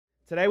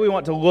Today we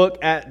want to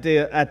look at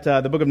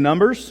the book of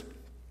Numbers,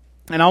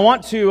 and I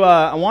want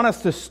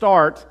us to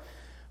start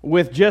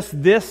with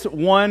just this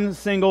one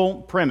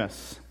single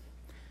premise.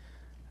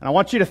 And I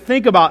want you to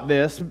think about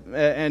this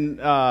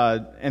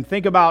and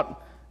think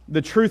about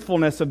the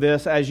truthfulness of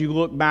this as you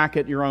look back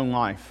at your own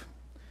life.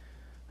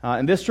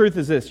 And this truth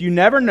is this: you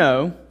never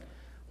know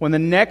when the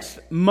next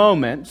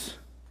moment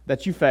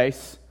that you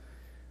face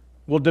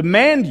will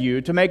demand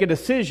you to make a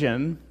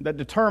decision that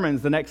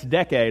determines the next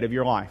decade of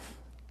your life.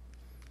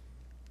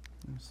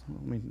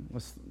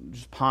 Let's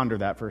just ponder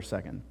that for a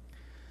second.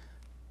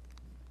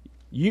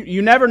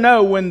 You never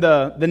know when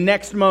the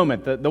next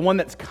moment, the one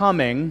that's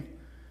coming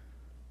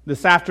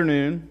this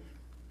afternoon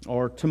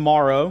or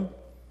tomorrow,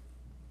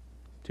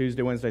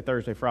 Tuesday, Wednesday,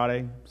 Thursday,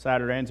 Friday,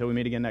 Saturday, until we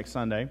meet again next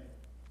Sunday,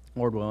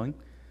 Lord willing.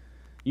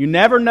 You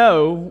never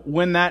know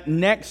when that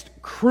next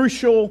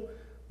crucial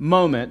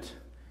moment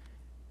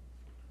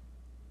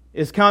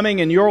is coming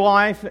in your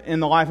life, in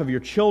the life of your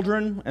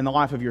children, in the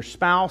life of your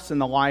spouse, in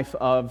the life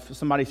of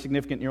somebody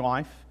significant in your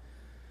life.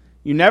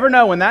 You never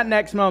know when that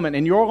next moment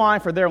in your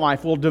life or their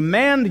life will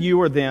demand you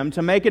or them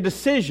to make a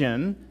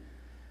decision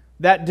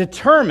that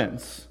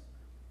determines,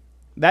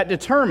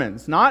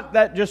 not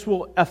that just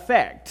will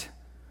affect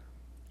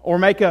or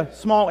make a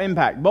small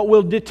impact, but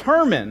will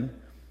determine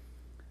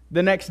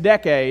the next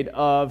decade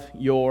of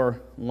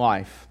your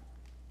life.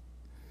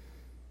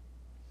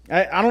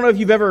 I don't know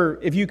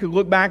if you could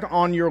look back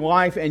on your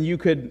life and you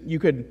could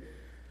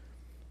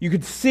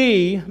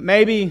see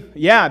maybe,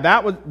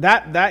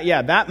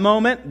 that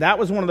moment, that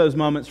was one of those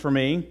moments for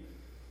me,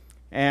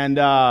 and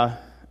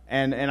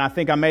I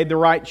think I made the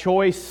right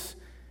choice,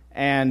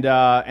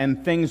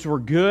 and things were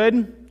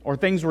good or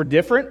things were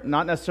different. They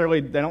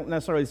don't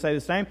necessarily say the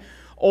same.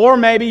 Or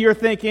maybe you're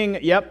thinking,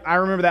 yep, I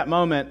remember that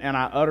moment and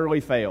I utterly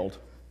failed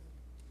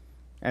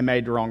and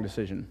made the wrong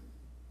decision.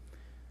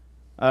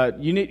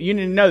 You need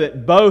to know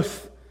that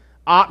both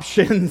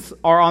options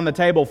are on the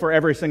table for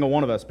every single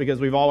one of us, because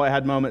we've all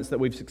had moments that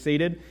we've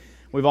succeeded.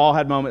 We've all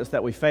had moments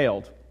that we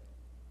failed.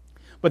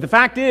 But the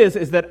fact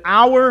is that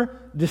our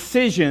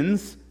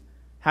decisions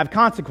have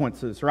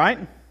consequences,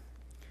 right?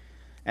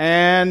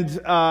 And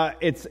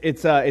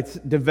it's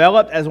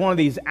developed as one of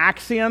these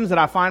axioms that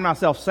I find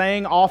myself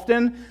saying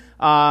often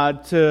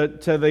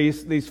to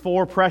these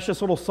four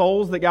precious little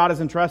souls that God has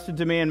entrusted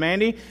to me and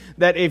Mandy,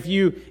 that if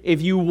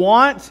you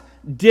want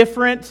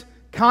different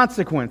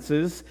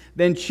consequences,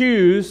 then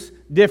choose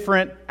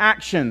different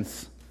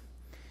actions.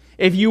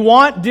 If you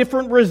want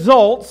different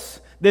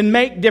results, then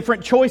make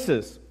different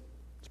choices.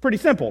 It's pretty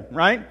simple,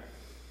 right?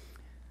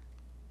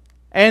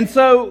 And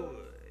so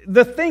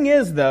the thing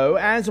is, though,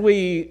 as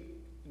we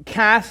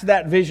cast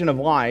that vision of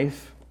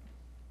life,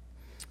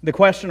 the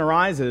question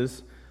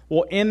arises,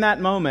 well, in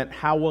that moment,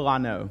 how will I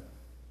know?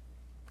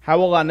 How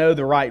will I know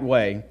the right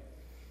way?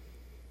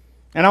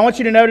 And I want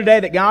you to know today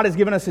that God has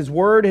given us His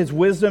Word, His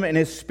wisdom, and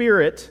His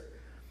Spirit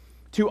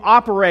to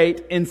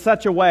operate in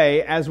such a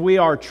way as we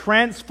are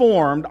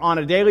transformed on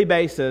a daily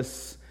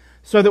basis,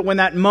 so that when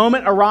that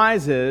moment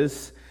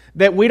arises,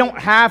 that we don't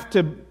have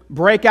to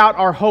break out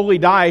our holy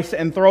dice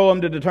and throw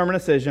them to determine a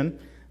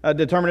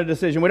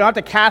decision. We don't have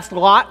to cast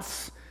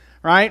lots,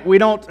 right? We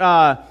don't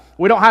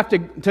have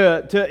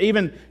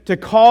to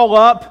call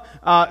up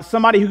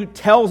somebody who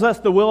tells us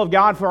the will of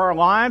God for our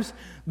lives.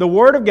 The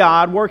Word of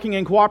God, working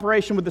in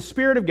cooperation with the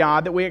Spirit of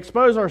God that we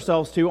expose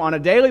ourselves to on a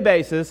daily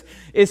basis,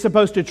 is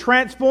supposed to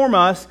transform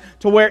us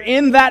to where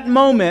in that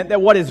moment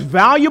that what is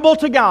valuable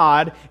to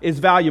God is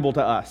valuable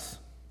to us.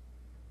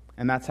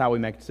 And that's how we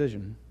make a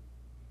decision.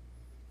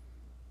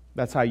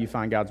 That's how you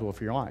find God's will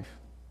for your life.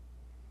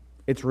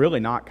 It's really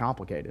not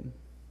complicated.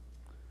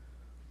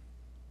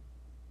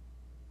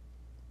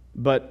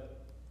 But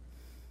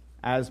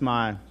as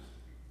my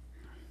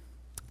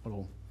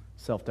little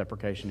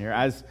self-deprecation here,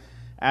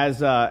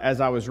 as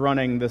I was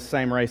running the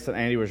same race that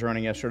Andy was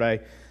running yesterday,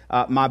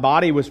 my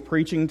body was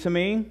preaching to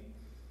me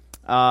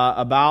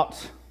about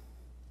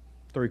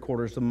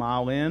 3/4 of a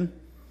mile in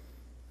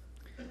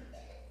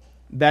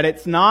that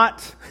it's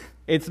not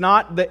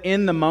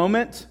in the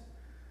moment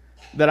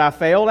that I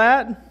failed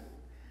at.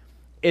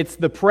 It's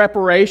the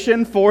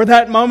preparation for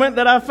that moment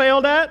that I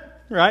failed at.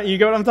 Right? You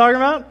get what I'm talking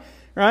about?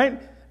 Right?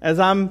 As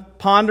I'm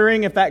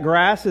pondering if that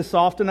grass is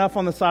soft enough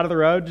on the side of the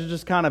road to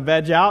just kind of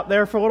veg out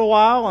there for a little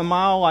while, a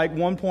mile like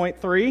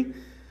 1.3,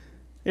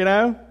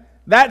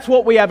 that's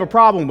what we have a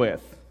problem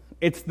with.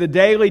 It's the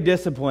daily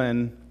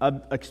discipline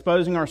of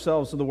exposing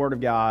ourselves to the Word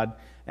of God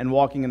and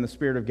walking in the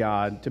Spirit of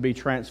God to be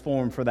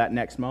transformed for that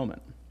next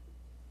moment.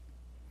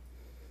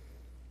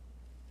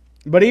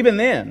 But even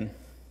then,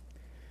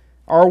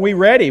 are we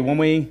ready when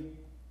we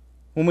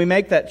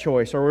make that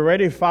choice? Are we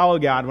ready to follow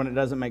God when it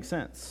doesn't make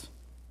sense?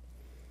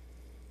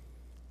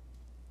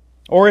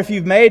 Or if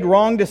you've made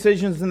wrong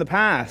decisions in the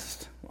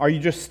past, are you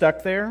just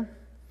stuck there?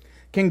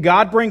 Can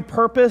God bring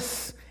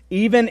purpose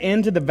even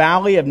into the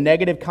valley of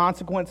negative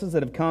consequences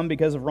that have come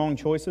because of wrong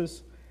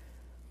choices?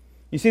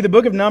 You see, the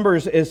book of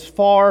Numbers is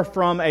far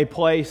from a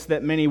place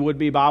that many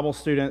would-be Bible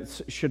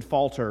students should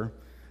falter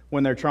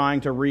when they're trying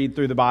to read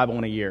through the Bible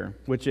in a year,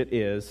 which it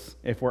is,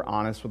 if we're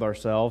honest with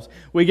ourselves.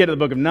 We get to the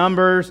book of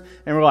Numbers,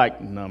 and we're like,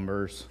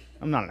 Numbers?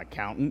 I'm not an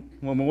accountant.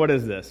 Well, what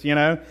is this, you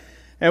know?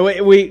 And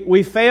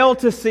we fail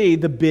to see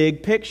the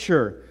big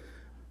picture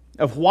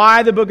of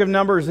why the book of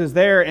Numbers is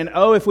there. And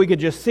if we could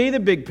just see the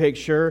big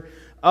picture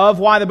of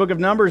why the book of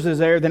Numbers is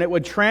there, then it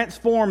would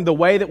transform the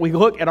way that we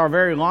look at our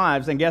very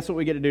lives. And guess what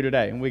we get to do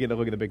today? And we get to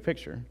look at the big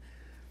picture.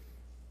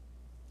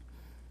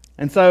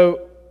 And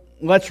so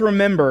let's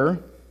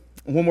remember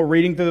when we're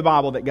reading through the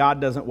Bible that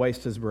God doesn't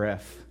waste His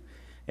breath.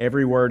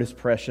 Every word is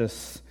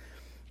precious.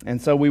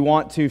 And so we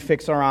want to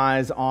fix our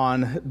eyes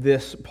on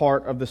this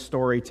part of the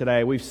story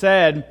today. We've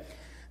said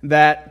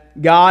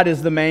that God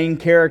is the main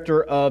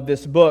character of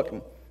this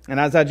book. And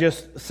as I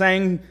just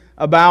sang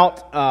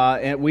about,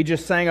 and we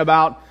just sang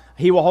about,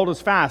 He will hold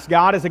us fast.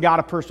 God is a God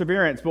of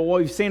perseverance. But what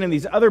we've seen in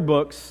these other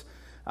books,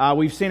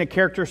 we've seen a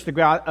characteristic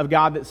of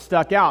God that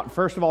stuck out.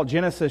 First of all,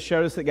 Genesis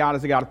showed us that God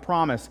is a God of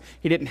promise.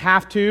 He didn't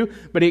have to,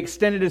 but He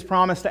extended His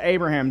promise to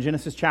Abraham.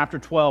 Genesis chapter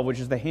 12, which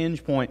is the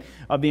hinge point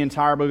of the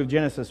entire book of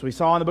Genesis. We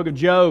saw in the book of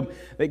Job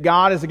that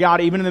God is a God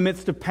even in the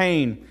midst of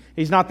pain.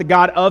 He's not the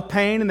God of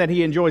pain and that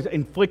He enjoys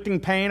inflicting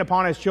pain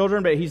upon His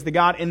children, but He's the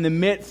God in the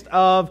midst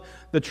of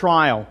the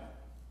trial,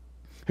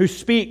 who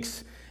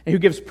speaks and who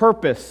gives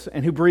purpose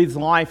and who breathes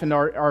life into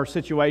our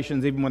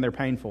situations even when they're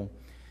painful.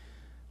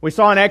 We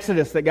saw in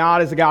Exodus that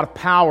God is a God of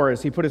power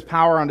as He put His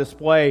power on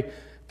display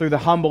through the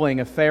humbling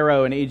of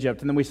Pharaoh in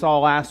Egypt. And then we saw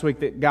last week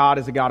that God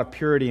is a God of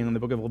purity in the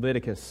book of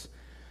Leviticus.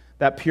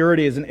 That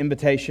purity is an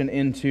invitation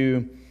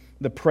into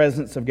the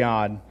presence of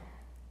God.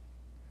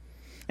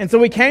 And so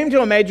we came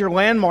to a major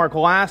landmark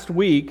last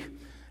week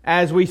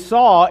as we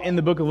saw in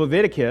the book of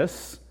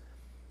Leviticus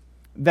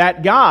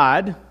that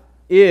God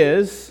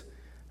has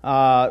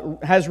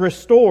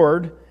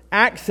restored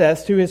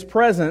access to His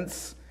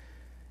presence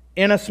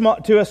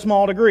to a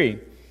small degree.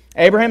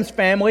 Abraham's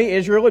family,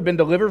 Israel, had been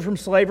delivered from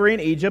slavery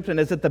in Egypt and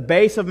is at the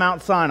base of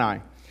Mount Sinai.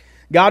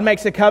 God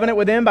makes a covenant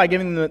with them by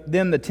giving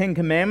them the Ten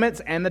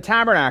Commandments and the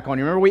tabernacle. And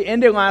you remember we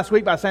ended last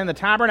week by saying the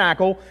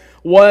tabernacle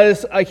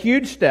was a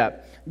huge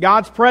step.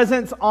 God's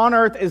presence on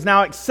earth is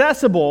now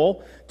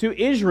accessible to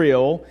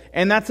Israel,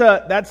 and that's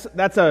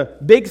a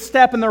big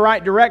step in the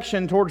right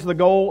direction towards the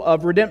goal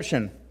of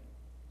redemption.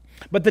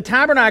 But the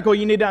tabernacle,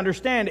 you need to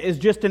understand, is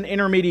just an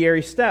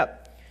intermediary step.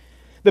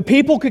 The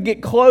people could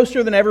get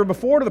closer than ever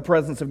before to the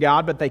presence of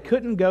God, but they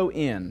couldn't go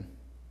in.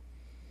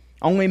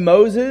 Only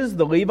Moses,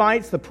 the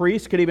Levites, the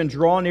priests could even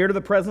draw near to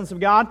the presence of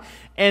God.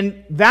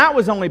 And that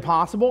was only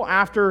possible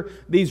after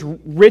these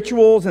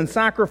rituals and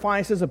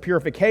sacrifices of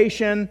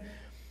purification.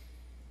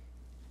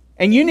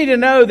 And you need to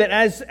know that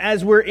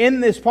as we're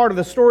in this part of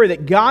the story,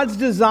 that God's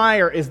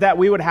desire is that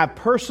we would have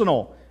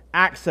personal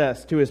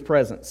access to His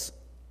presence.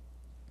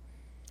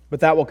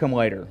 But that will come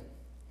later.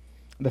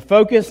 The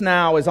focus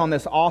now is on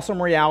this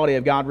awesome reality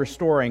of God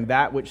restoring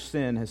that which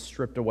sin has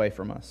stripped away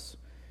from us.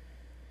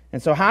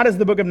 And so how does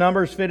the book of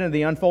Numbers fit into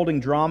the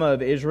unfolding drama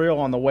of Israel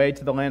on the way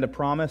to the land of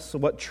promise? So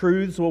what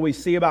truths will we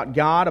see about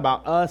God,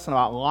 about us, and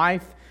about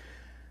life?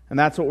 And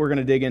that's what we're going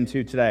to dig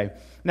into today.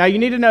 Now, you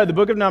need to know the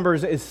book of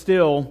Numbers is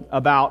still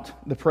about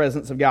the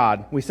presence of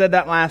God. We said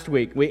that last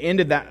week. We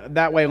ended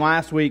that way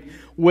last week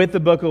with the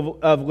book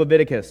of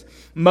Leviticus.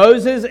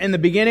 Moses, in the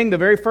beginning, the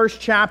very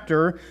first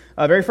chapter,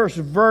 very first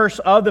verse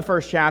of the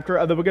first chapter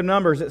of the book of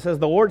Numbers, it says,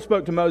 the Lord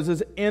spoke to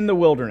Moses in the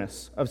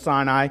wilderness of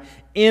Sinai,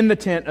 in the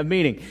tent of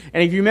meeting.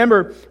 And if you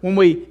remember, when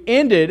we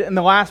ended in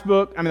the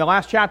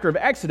last chapter of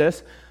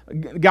Exodus,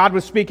 God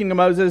was speaking to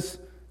Moses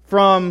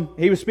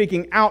he was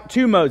speaking out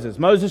to Moses.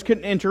 Moses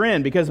couldn't enter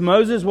in because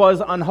Moses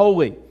was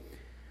unholy.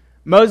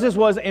 Moses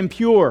was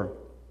impure.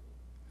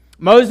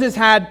 Moses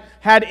had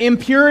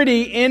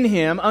impurity in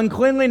him,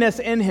 uncleanliness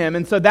in him,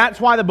 and so that's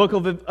why the book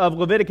of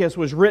Leviticus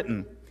was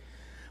written.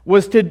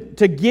 Was to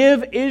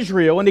give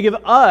Israel and to give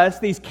us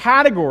these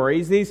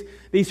categories,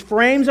 these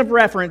frames of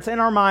reference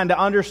in our mind to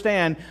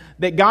understand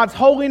that God's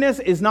holiness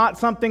is not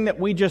something that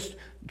we just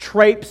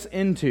traipse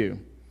into.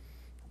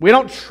 We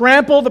don't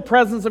trample the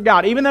presence of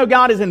God. Even though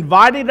God has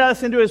invited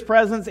us into His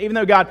presence, even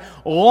though God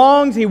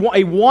longs, He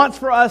wants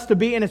for us to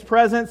be in His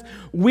presence,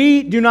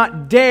 we do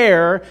not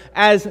dare,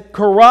 as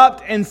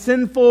corrupt and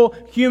sinful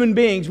human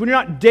beings, we do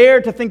not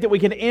dare to think that we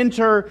can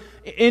enter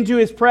into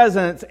His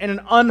presence in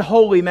an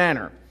unholy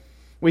manner.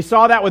 We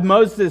saw that with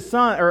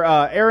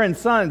Aaron's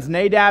sons,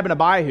 Nadab and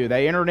Abihu.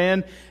 They entered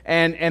in,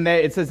 and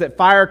it says that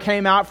fire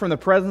came out from the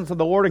presence of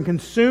the Lord and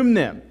consumed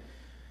them.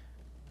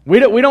 We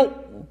don't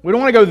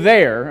want to go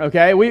there,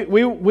 okay? We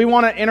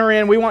want to enter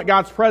in. We want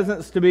God's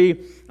presence to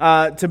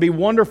be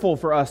wonderful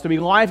for us, to be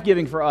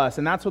life-giving for us,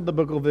 and that's what the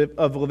book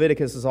of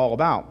Leviticus is all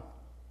about.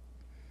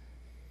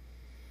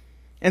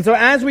 And so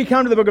as we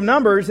come to the book of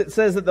Numbers, it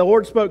says that the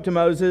Lord spoke to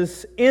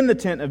Moses in the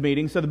tent of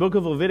meeting, so the book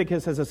of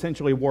Leviticus has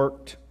essentially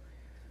worked.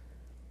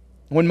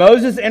 When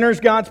Moses enters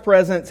God's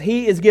presence,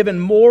 he is given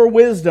more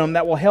wisdom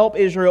that will help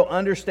Israel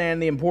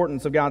understand the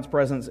importance of God's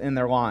presence in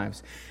their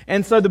lives.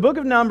 And so the book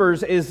of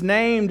Numbers is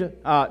named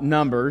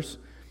Numbers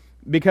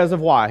because of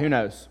why? Who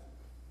knows?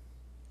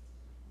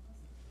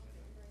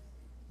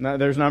 No,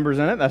 there's numbers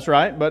in it, that's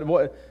right. But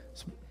what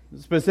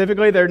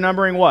specifically, they're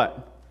numbering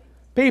what?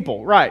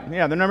 People, right.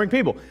 Yeah, they're numbering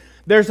people.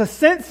 There's a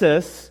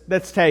census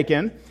that's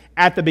taken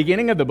at the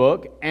beginning of the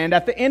book and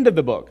at the end of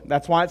the book.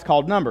 That's why it's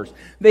called Numbers.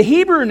 The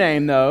Hebrew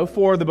name, though,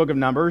 for the book of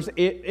Numbers,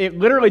 it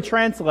literally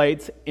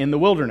translates in the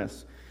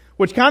wilderness,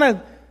 which kind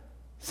of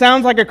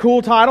sounds like a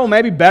cool title,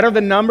 maybe better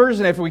than Numbers.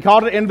 And if we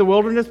called it Into the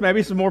Wilderness,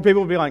 maybe some more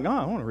people would be like, oh,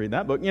 I want to read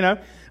that book,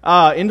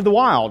 Into the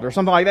Wild or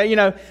something like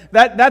that.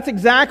 That's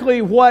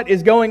exactly what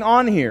is going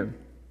on here.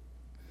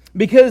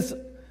 Because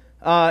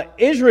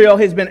Israel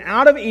has been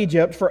out of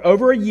Egypt for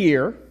over a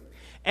year,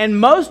 and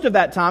most of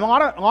that time, a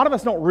lot of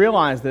us don't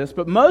realize this,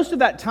 but most of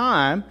that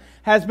time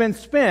has been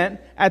spent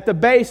at the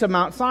base of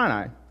Mount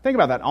Sinai. Think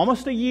about that.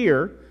 Almost a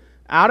year,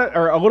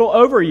 or a little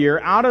over a year,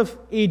 out of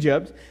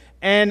Egypt,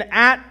 and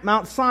at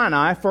Mount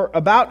Sinai for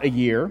about a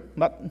year,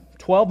 about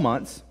 12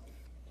 months.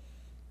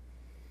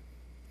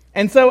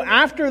 And so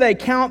after they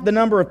count the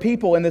number of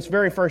people in this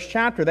very first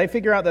chapter, they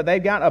figure out that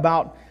they've got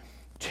about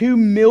 2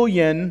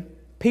 million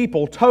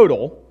people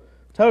total,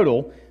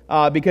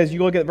 because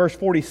you look at verse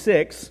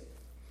 46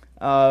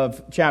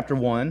 of chapter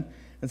 1,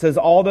 it says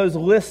all those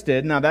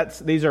listed. Now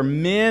these are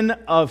men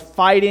of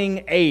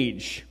fighting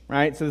age,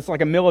 right? So it's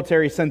like a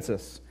military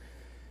census.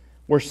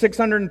 Were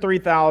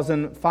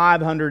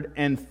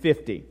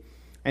 603,550.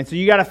 And so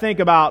you got to think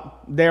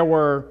about, there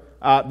were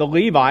the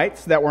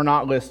Levites that were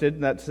not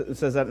listed. It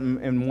says that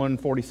in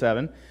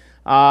 147.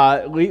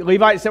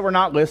 Levites that were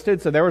not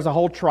listed, so there was a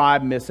whole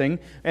tribe missing.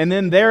 And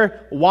then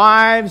their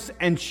wives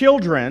and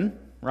children,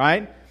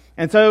 right?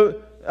 And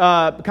so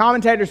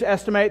commentators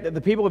estimate that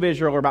the people of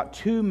Israel are about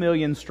 2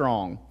 million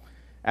strong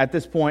at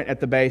this point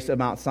at the base of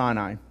Mount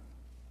Sinai.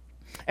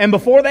 And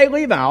before they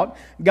leave out,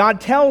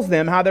 God tells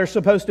them how they're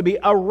supposed to be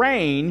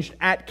arranged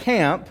at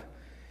camp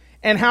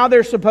and how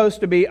they're supposed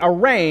to be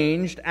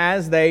arranged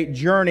as they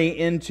journey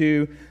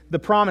into the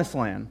Promised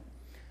Land.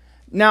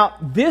 Now,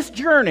 this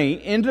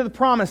journey into the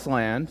Promised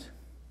Land,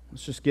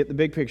 let's just get the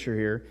big picture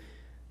here,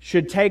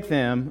 should take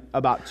them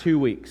about 2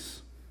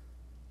 weeks.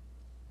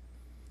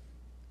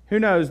 Who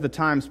knows the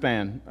time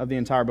span of the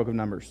entire book of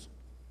Numbers?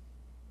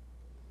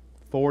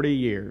 40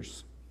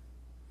 years.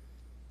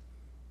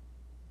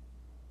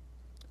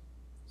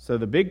 So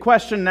the big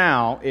question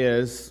now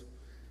is,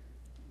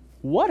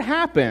 what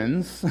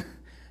happens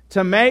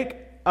to make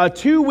a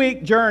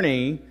 2-week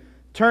journey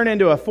turn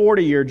into a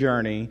 40-year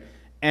journey?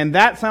 And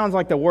that sounds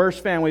like the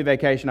worst family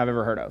vacation I've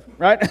ever heard of,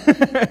 right?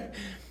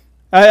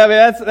 I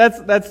mean,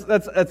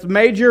 that's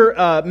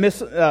major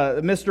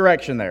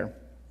misdirection there.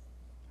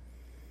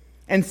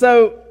 And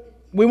so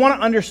we want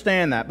to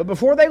understand that. But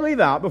before they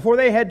leave out, before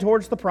they head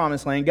towards the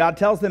Promised Land, God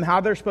tells them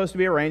how they're supposed to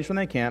be arranged when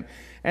they camp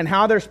and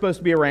how they're supposed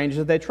to be arranged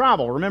as they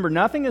travel. Remember,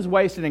 nothing is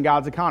wasted in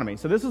God's economy.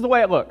 So this is the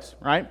way it looks,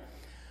 right?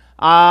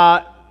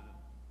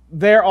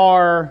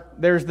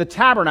 There's the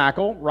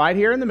tabernacle right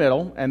here in the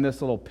middle, and this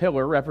little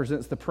pillar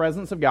represents the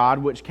presence of God,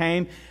 which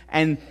came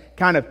and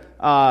kind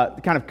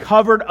of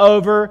covered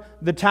over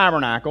the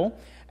tabernacle.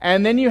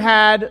 And then you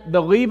had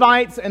the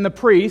Levites and the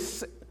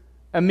priests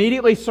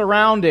immediately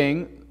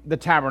surrounding the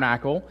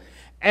tabernacle,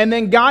 and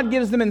then God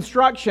gives them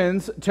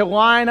instructions to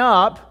line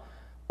up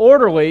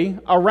orderly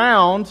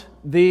around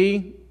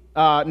the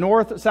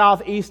north,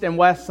 south, east, and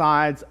west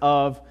sides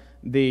of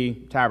the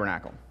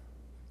tabernacle.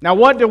 Now,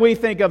 what do we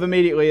think of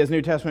immediately as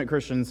New Testament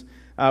Christians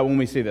when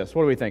we see this?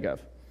 What do we think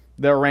of?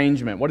 The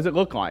arrangement. What does it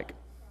look like?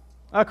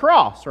 A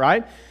cross,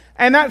 right?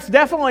 And that's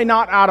definitely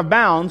not out of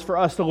bounds for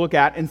us to look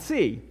at and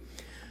see.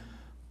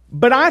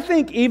 But I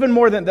think even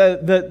more than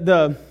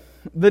the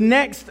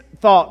next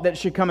thought that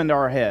should come into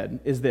our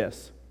head is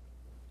this.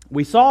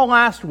 We saw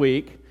last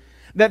week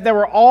that there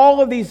were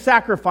all of these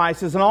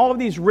sacrifices and all of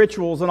these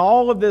rituals and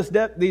all of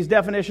these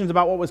definitions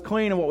about what was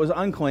clean and what was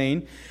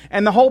unclean.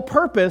 And the whole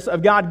purpose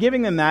of God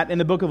giving them that in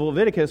the book of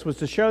Leviticus was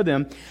to show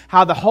them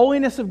how the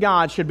holiness of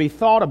God should be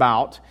thought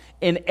about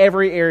in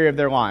every area of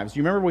their lives.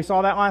 You remember we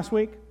saw that last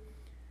week?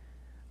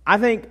 I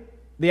think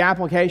the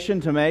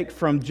application to make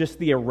from just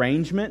the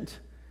arrangement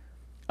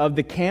of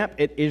the camp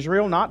at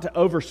Israel, not to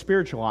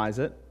over-spiritualize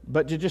it,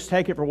 but to just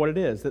take it for what it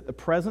is, that the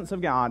presence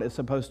of God is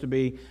supposed to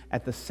be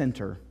at the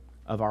center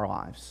of our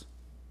lives.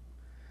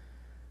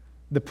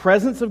 The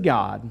presence of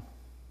God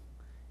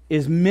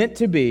is meant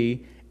to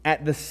be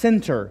at the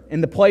center,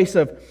 in the place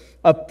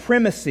of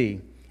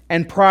primacy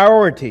and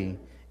priority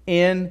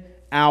in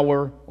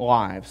our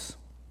lives.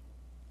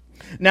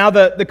 Now,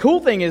 the cool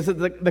thing is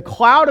that the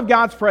cloud of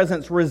God's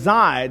presence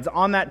resides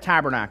on that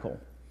tabernacle.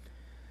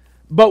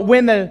 But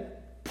when the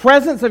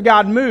presence of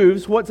God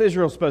moves, what's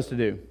Israel supposed to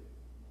do?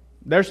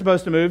 They're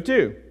supposed to move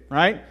too,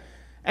 right?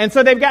 And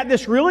so they've got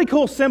this really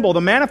cool symbol,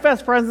 the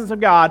manifest presence of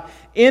God,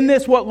 in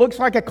this what looks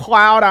like a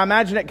cloud. I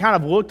imagine it kind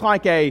of looked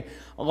like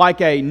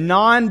a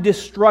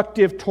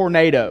non-destructive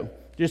tornado,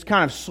 just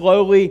kind of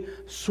slowly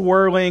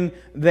swirling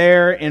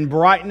there in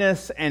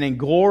brightness and in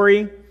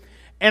glory.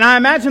 And I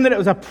imagine that it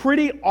was a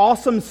pretty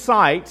awesome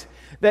sight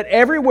that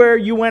everywhere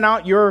you went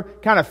out your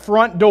kind of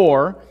front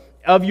door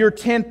of your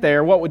tent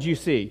there, what would you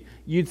see?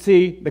 You'd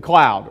see the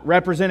cloud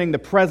representing the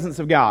presence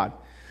of God.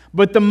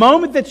 But the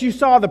moment that you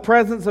saw the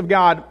presence of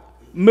God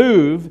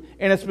move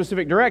in a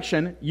specific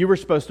direction, you were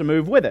supposed to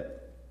move with it.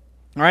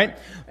 All right?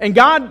 And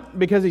God,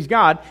 because He's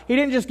God, He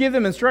didn't just give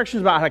them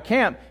instructions about how to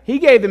camp. He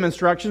gave them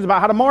instructions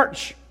about how to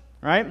march.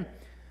 Right?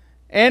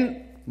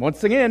 And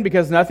once again,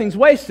 because nothing's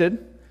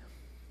wasted,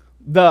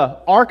 the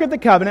Ark of the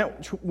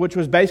Covenant, which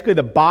was basically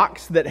the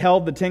box that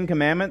held the Ten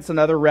Commandments and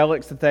other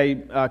relics that they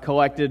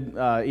collected,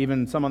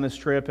 even some on this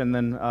trip and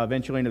then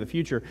eventually into the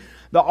future,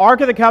 the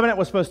Ark of the Covenant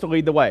was supposed to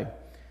lead the way,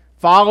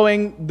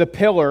 following the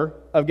pillar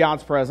of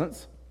God's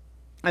presence.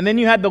 And then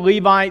you had the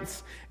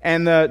Levites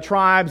and the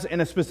tribes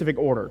in a specific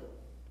order.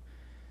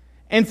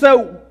 And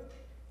so,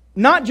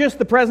 not just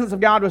the presence of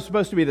God was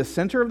supposed to be the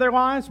center of their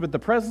lives, but the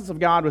presence of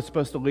God was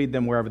supposed to lead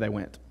them wherever they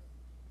went.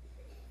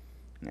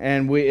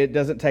 And it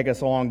doesn't take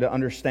us long to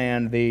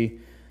understand the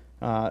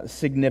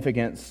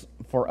significance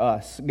for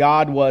us.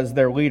 God was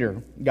their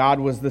leader. God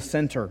was the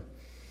center.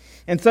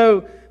 And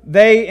so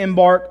they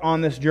embarked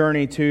on this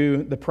journey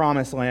to the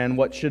Promised Land,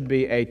 what should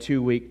be a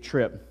 2-week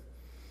trip.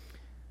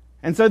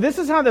 And so this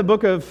is how the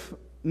book of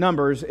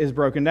Numbers is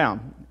broken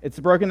down. It's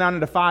broken down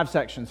into 5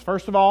 sections.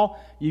 First of all,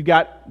 you've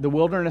got the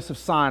wilderness of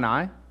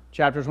Sinai,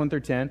 chapters 1 through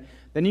 10.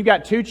 Then you've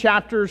got 2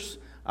 chapters,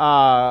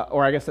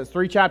 or I guess that's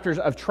 3 chapters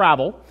of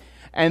travel.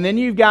 And then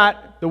you've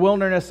got the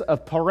wilderness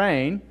of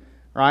Paran,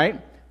 right?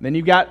 Then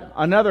you've got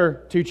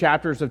another 2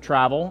 chapters of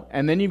travel.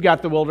 And then you've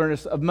got the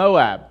wilderness of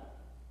Moab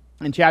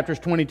in chapters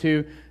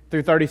 22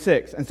 through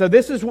 36. And so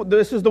this is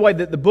the way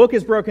that the book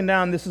is broken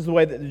down. This is the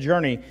way that the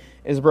journey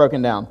is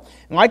broken down.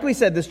 And like we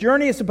said, this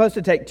journey is supposed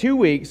to take 2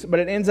 weeks, but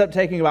it ends up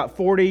taking about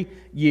 40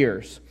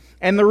 years.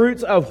 And the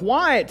roots of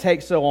why it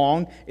takes so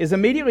long is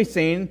immediately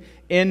seen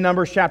in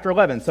Numbers chapter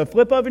 11. So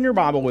flip open your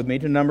Bible with me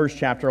to Numbers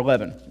chapter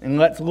 11. And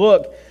let's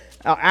look,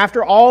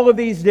 after all of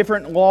these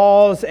different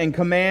laws and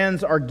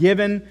commands are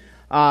given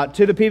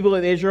to the people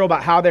of Israel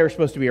about how they're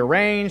supposed to be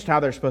arranged, how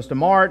they're supposed to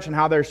march, and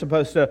how they're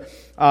supposed to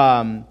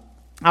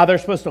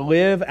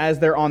live as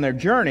they're on their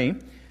journey,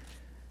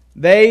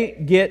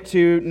 they get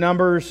to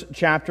Numbers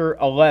chapter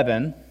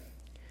 11.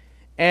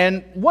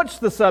 And what's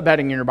the subheading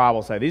in your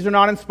Bible say? These are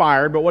not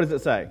inspired, but what does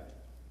it say?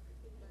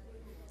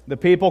 The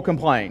people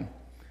complain.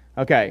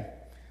 Okay.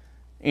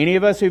 Any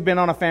of us who've been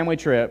on a family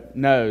trip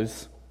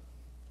knows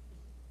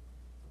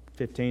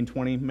 15,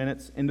 20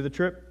 minutes into the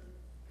trip,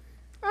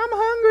 I'm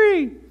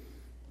hungry.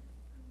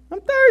 I'm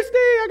thirsty.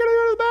 I got to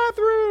go to the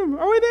bathroom.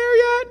 Are we there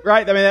yet?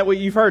 Right? I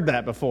mean, you've heard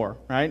that before,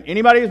 right?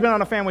 Anybody who's been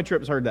on a family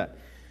trip has heard that.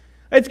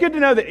 It's good to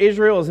know that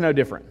Israel is no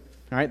different.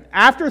 Right?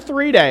 After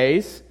 3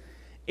 days,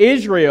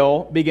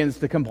 Israel begins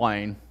to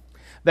complain.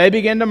 They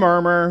begin to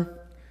murmur.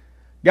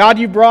 God,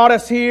 you brought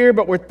us here,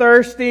 but we're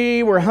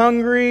thirsty. We're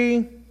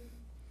hungry.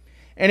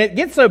 And it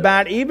gets so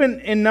bad, even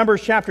in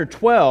Numbers chapter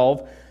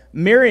 12,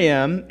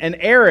 Miriam and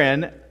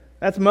Aaron,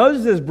 that's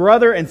Moses'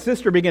 brother and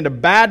sister, begin to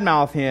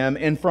badmouth him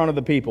in front of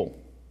the people.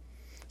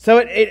 So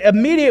it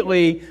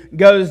immediately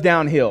goes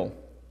downhill.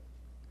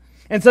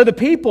 And so the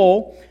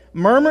people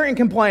murmur and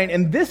complain,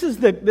 and this is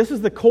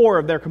the core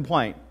of their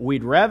complaint.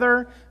 We'd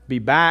rather be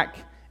back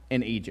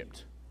in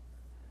Egypt.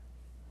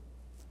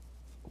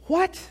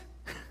 What?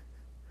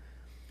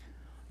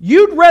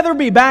 You'd rather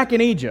be back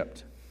in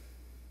Egypt?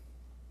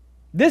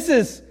 This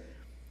is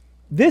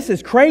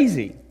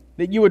crazy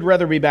that you would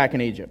rather be back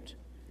in Egypt.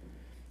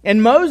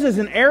 And Moses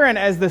and Aaron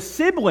as the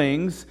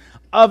siblings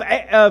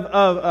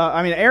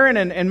Aaron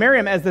and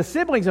Miriam as the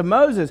siblings of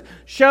Moses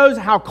shows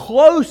how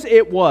close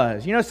it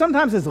was. You know,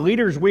 sometimes as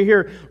leaders we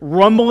hear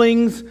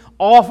rumblings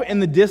off in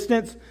the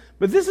distance,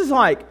 but this is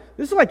like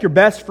your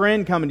best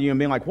friend coming to you and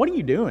being like, "What are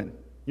you doing?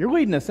 You're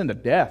leading us into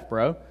death,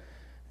 bro.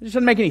 It just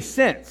doesn't make any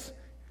sense.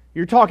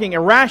 You're talking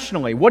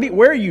irrationally.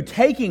 Where are you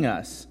taking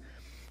us?"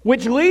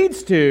 Which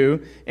leads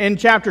to, in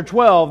chapter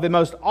 12, the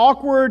most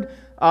awkward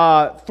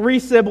 3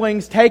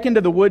 siblings taken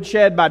to the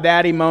woodshed by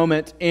daddy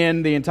moment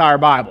in the entire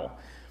Bible.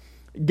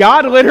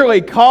 God literally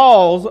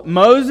calls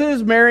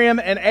Moses, Miriam,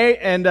 and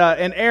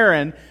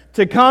Aaron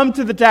to come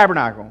to the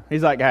tabernacle.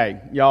 He's like, "Hey,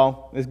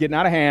 y'all, it's getting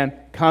out of hand.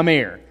 Come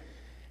here."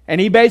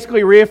 And he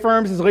basically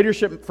reaffirms his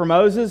leadership for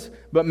Moses,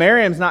 but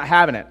Miriam's not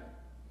having it.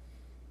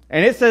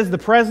 And it says the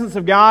presence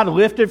of God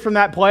lifted from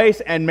that place,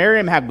 and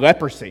Miriam had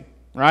leprosy,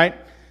 right?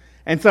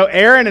 And so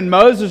Aaron and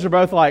Moses are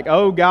both like,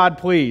 "Oh, God,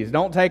 please,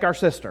 don't take our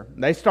sister."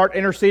 They start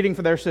interceding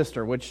for their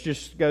sister, which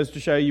just goes to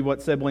show you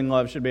what sibling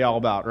love should be all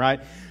about, right?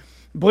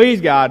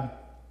 "Please, God,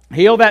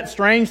 heal that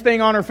strange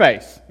thing on her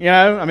face." You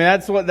know, I mean,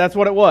 that's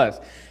what it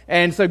was.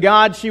 And so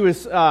God, she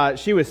was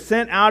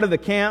sent out of the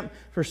camp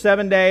for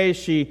 7 days.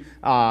 She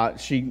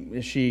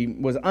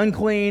was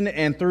unclean,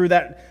 and through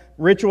that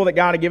ritual that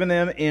God had given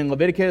them in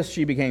Leviticus,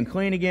 she became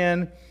clean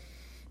again.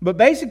 But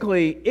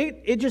basically,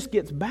 it just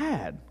gets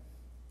bad,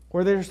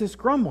 where there's this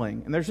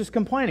grumbling and there's this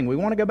complaining. We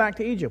want to go back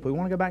to Egypt. We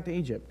want to go back to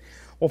Egypt.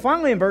 Well,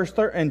 finally,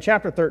 in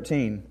chapter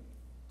 13,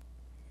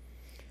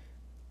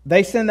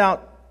 they send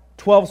out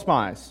 12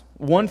 spies,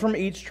 one from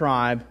each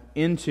tribe,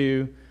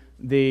 into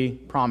the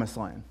Promised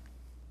Land.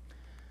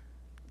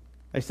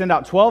 They send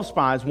out 12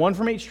 spies, one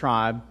from each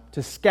tribe,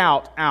 to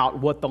scout out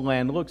what the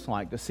land looks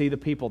like, to see the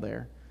people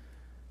there.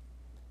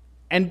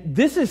 And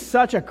this is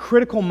such a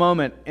critical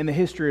moment in the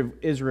history of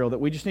Israel that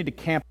we just need to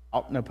camp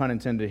out, no pun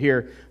intended,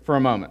 here for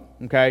a moment,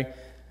 okay?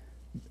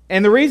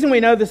 And the reason we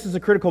know this is a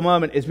critical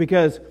moment is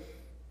because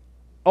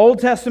Old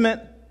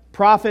Testament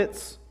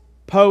prophets,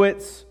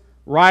 poets,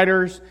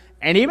 writers,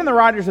 and even the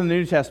writers of the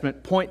New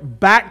Testament point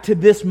back to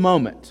this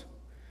moment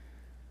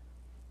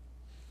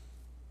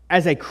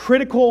as a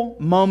critical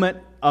moment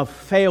of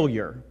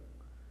failure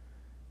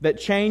that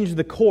changed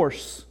the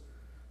course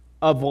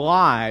of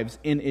lives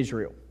in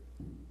Israel.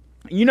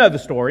 You know the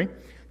story.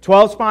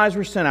 12 spies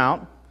were sent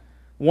out,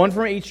 one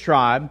from each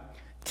tribe.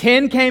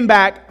 10 came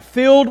back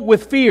filled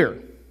with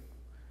fear,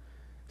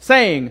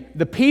 saying,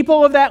 the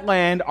people of that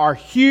land are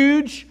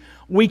huge.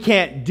 We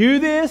can't do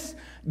this.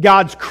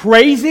 God's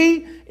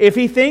crazy if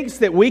He thinks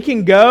that we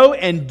can go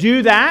and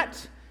do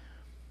that.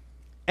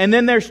 And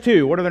then there's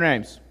 2. What are their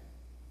names?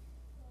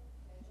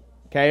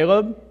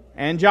 Caleb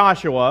and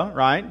Joshua,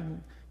 right?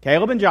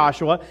 Caleb and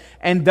Joshua.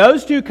 And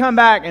those 2 come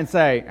back and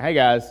say, hey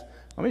guys,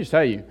 let me just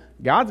tell you,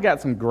 God's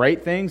got some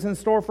great things in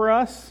store for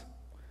us.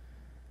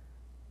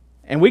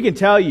 And we can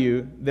tell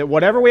you that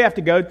whatever we have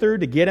to go through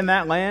to get in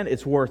that land,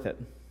 it's worth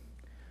it.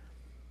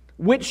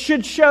 Which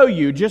should show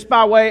you, just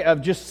by way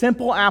of just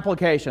simple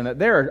application, that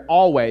there are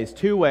always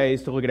 2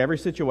 ways to look at every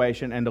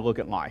situation and to look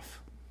at life.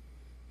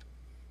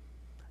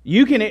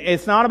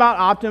 It's not about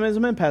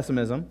optimism and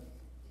pessimism.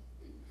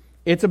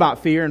 It's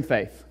about fear and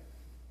faith.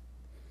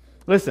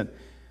 Listen,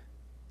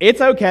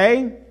 it's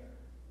okay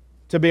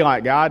to be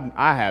like, God,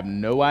 I have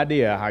no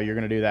idea how you're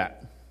going to do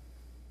that.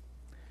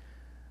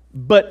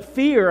 But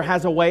fear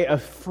has a way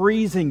of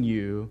freezing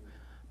you,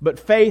 but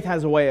faith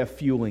has a way of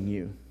fueling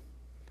you.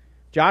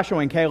 Joshua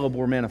and Caleb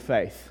were men of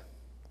faith,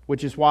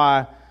 which is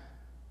why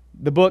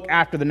the book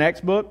after the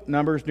next book,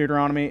 Numbers,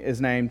 Deuteronomy, is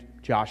named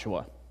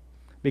Joshua.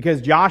 Because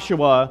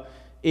Joshua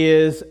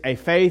is a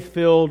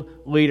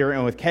faith-filled leader,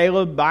 and with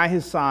Caleb by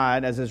his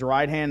side as his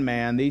right-hand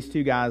man, these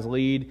 2 guys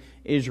lead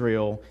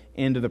Israel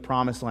into the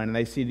promised land, and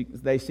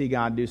they see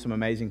God do some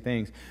amazing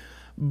things.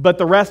 But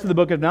the rest of the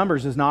book of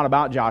Numbers is not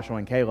about Joshua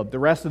and Caleb. The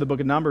rest of the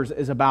book of Numbers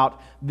is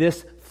about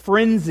this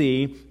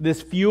frenzy, a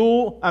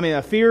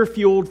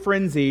fear-fueled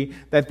frenzy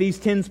that these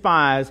 10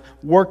 spies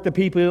worked the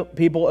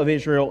people of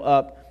Israel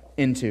up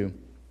into.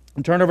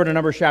 And turn over to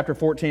Numbers chapter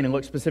 14 and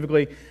look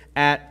specifically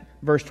at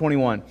verse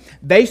 21.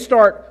 They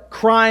start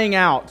crying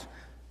out.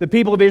 The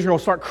people of Israel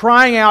start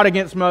crying out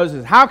against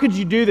Moses. How could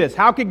you do this?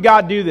 How could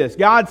God do this?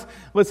 God's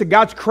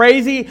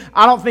crazy.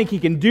 I don't think He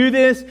can do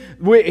this.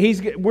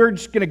 We're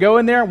just going to go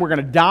in there and we're going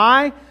to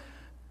die.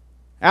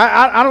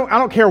 I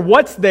don't care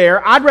what's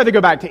there. I'd rather go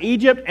back to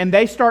Egypt. And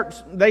they start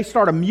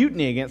a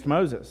mutiny against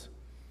Moses.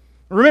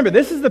 Remember,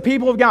 this is the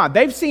people of God.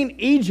 They've seen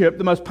Egypt,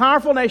 the most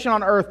powerful nation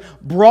on earth,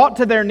 brought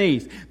to their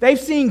knees. They've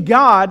seen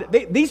God.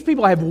 These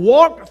people have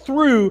walked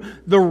through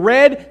the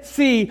Red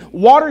Sea,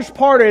 waters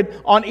parted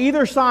on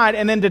either side,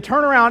 and then to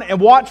turn around and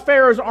watch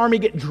Pharaoh's army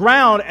get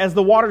drowned as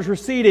the waters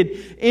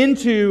receded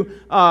into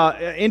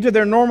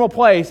their normal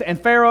place,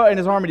 and Pharaoh and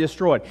his army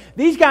destroyed.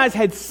 These guys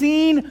had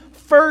seen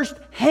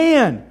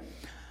firsthand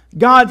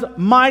God's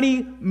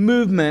mighty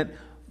movement,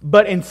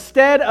 but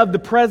instead of the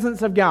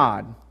presence of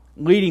God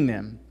leading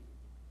them,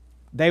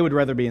 they would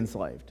rather be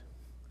enslaved.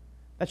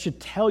 That should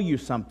tell you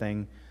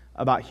something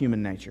about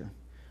human nature.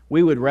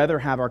 We would rather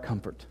have our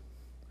comfort.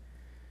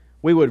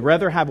 We would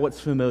rather have what's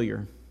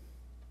familiar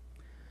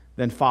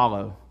than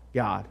follow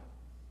God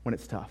when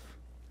it's tough.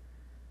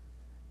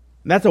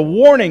 And that's a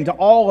warning to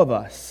all of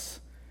us,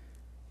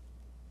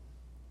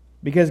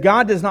 because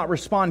God does not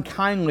respond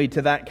kindly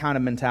to that kind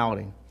of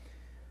mentality.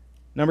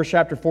 Numbers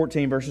chapter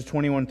 14, verses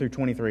 21 through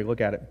 23.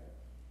 Look at it.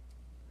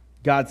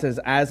 God says,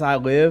 as I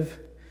live,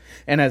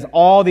 and as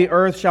all the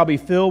earth shall be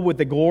filled with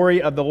the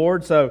glory of the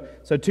Lord. So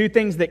 2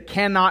 things that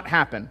cannot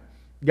happen.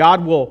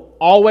 God will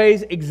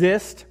always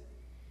exist,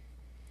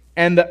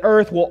 and the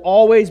earth will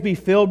always be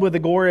filled with the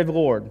glory of the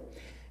Lord.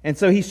 And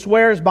so He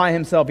swears by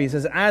Himself. He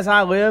says, as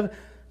I live,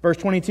 verse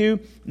 22,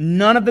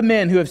 none of the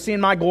men who have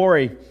seen my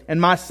glory and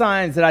my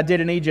signs that I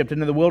did in Egypt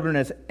and in the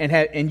wilderness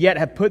and yet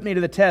have put me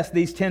to the test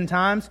these 10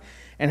 times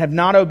and have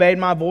not obeyed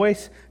my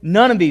voice,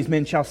 none of these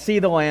men shall see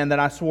the land that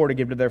I swore to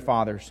give to their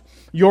fathers.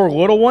 Your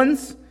little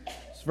ones,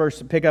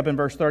 pick up in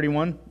verse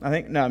 31,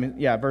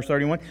 verse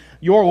 31.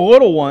 Your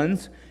little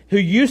ones, who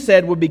you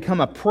said would become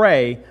a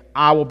prey,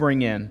 I will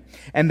bring in,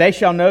 and they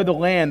shall know the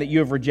land that you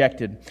have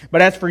rejected.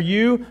 But as for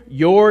you,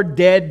 your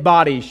dead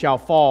bodies shall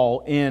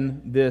fall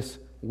in this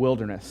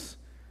wilderness.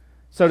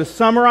 So to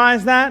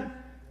summarize that,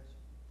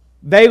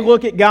 they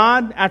look at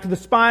God after the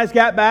spies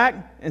got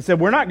back and said,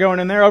 we're not going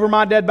in there over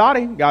my dead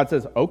body. God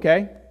says,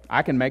 okay,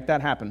 I can make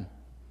that happen.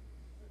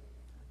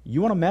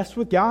 You want to mess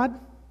with God?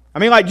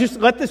 Just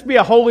let this be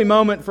a holy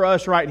moment for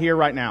us right here,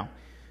 right now.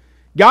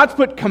 God's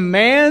put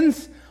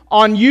commands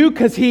on you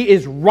because He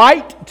is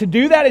right to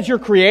do that as your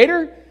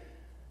Creator.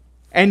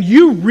 And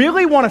you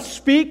really want to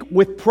speak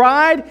with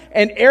pride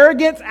and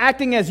arrogance,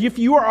 acting as if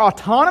you are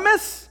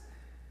autonomous?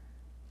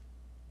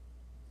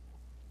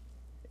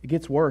 It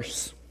gets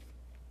worse.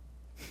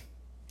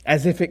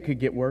 As if it could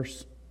get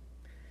worse.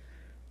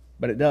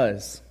 But it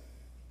does.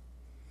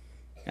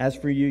 As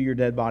for you, your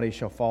dead bodies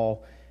shall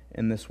fall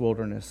in this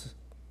wilderness.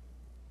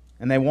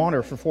 And they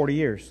wander for 40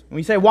 years. And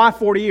we say, why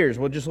 40 years?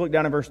 Well, just look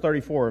down at verse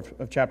 34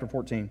 of chapter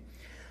 14.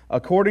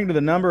 According to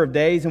the number of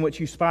days in which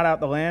you spot out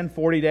the land,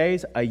 40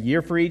 days, a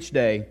year for each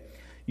day,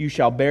 you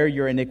shall bear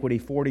your iniquity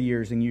 40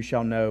 years, and you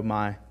shall know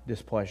my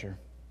displeasure.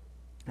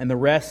 And the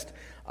rest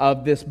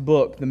of this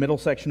book, the middle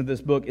section of this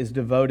book, is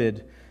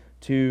devoted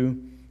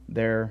to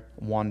their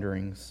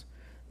wanderings.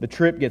 The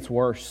trip gets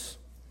worse.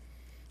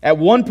 At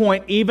one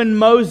point, even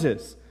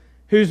Moses,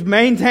 who's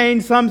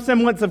maintained some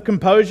semblance of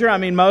composure. I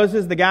mean,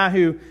 Moses, the guy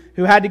who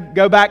had to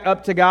go back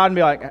up to God and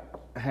be like,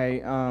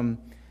 hey,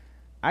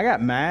 I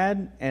got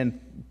mad and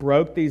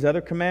broke these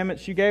other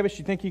commandments you gave us.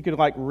 You think you could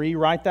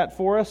rewrite that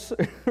for us?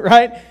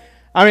 Right?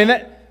 I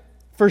mean,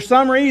 for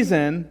some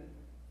reason,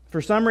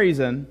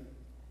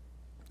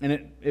 and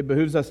it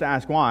behooves us to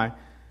ask why,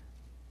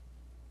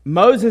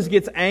 Moses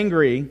gets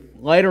angry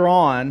later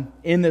on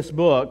in this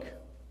book,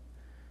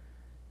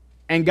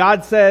 and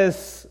God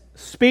says,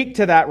 speak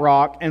to that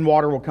rock and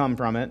water will come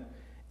from it.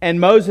 And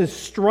Moses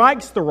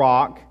strikes the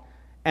rock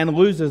and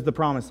loses the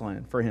promised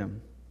land for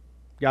him.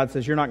 God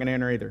says, you're not going to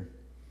enter either.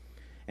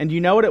 And do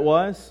you know what it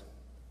was?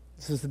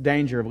 This is the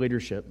danger of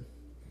leadership.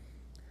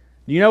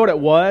 Do you know what it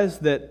was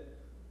that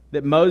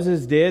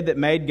Moses did that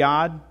made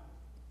God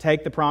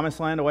take the promised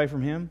land away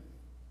from him?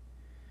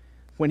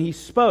 When he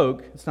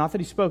spoke, it's not that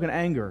he spoke in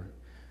anger,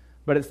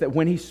 but it's that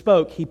when he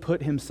spoke, he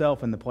put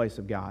himself in the place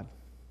of God.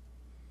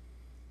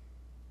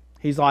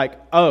 He's like,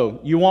 oh,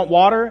 you want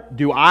water?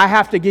 Do I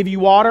have to give you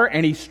water?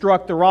 And he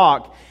struck the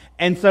rock.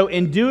 And so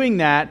in doing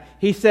that,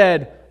 he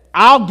said,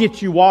 I'll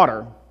get you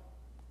water,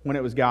 when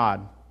it was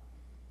God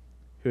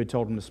who had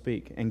told him to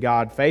speak. And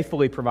God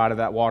faithfully provided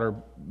that water,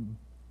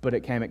 but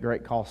it came at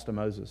great cost to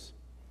Moses.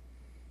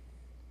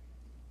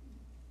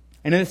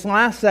 And in this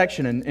last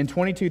section, in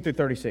 22 through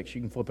 36,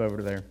 you can flip over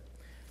to there.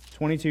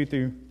 22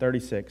 through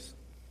 36.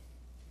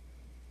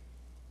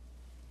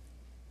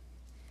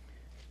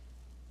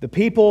 The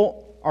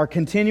people are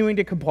continuing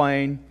to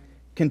complain,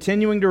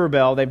 continuing to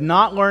rebel. They've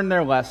not learned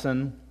their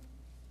lesson.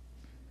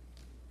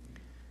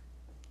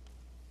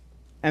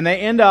 And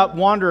they end up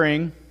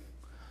wandering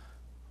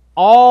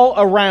all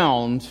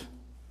around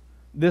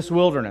this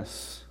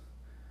wilderness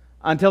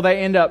until they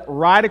end up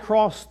right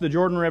across the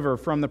Jordan River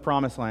from the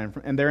Promised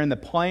Land. And they're in the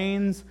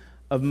plains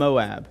of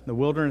Moab, the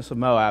wilderness of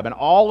Moab. And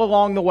all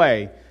along the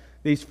way,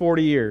 these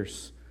 40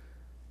 years,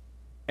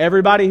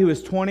 everybody who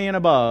was 20 and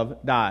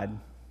above died.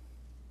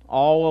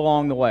 All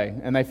along the way.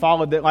 And they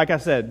followed that. Like I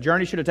said,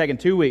 journey should have taken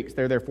 2 weeks.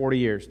 They're there 40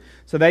 years.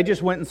 So they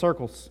just went in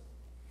circles.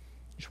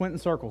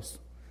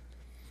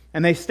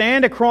 And they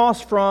stand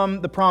across from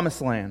the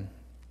Promised Land.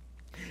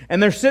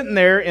 And they're sitting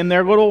there in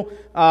their little,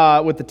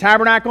 with the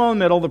tabernacle in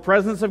the middle, the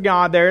presence of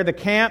God there, the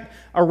camp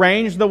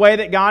arranged the way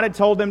that God had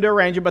told them to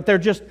arrange it, but they're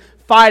just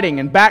fighting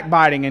and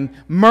backbiting and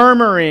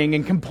murmuring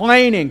and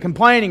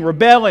complaining,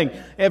 rebelling.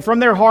 And from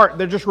their heart,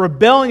 they're just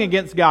rebelling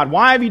against God.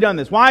 Why have you done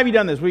this? Why have you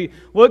done this?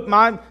 Look,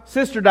 my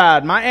sister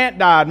died, my aunt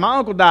died, my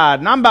uncle died,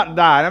 and I'm about to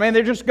die. I mean,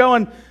 they're just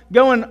going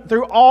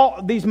through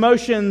all these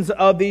motions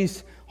of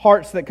these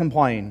hearts that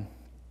complain.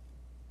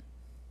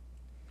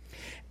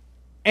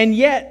 And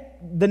yet,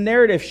 the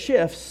narrative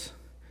shifts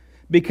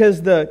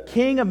because the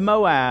king of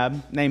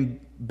Moab, named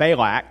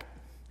Balak,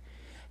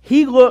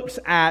 he looks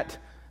at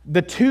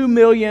the 2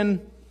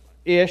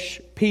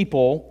 million-ish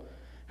people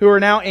who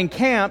are now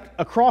encamped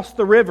across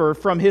the river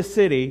from his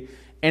city,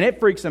 and it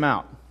freaks him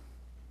out,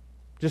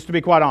 just to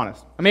be quite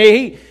honest. I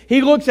mean,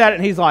 he looks at it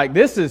and he's like,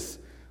 this is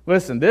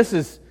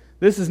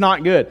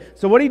not good.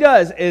 So what he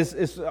does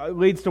is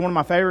leads to one of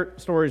my favorite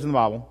stories in the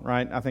Bible,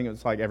 right? I think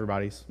it's like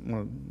everybody's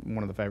one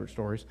of the favorite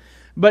stories.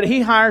 But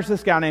he hires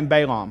this guy named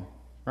Balaam,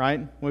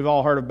 right? We've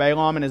all heard of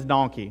Balaam and his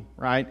donkey,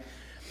 right?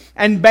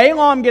 And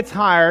Balaam gets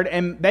hired,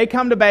 and they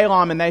come to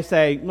Balaam and they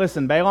say,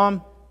 listen,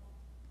 Balaam,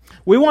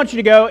 we want you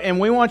to go and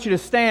we want you to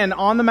stand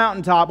on the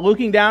mountaintop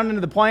looking down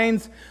into the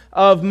plains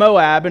of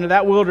Moab, into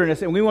that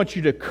wilderness, and we want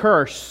you to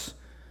curse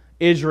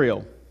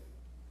Israel.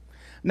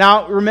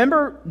 Now,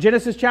 remember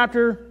Genesis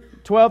chapter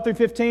 12 through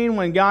 15,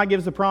 when God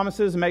gives the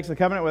promises and makes the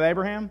covenant with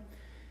Abraham?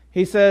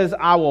 He says,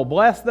 I will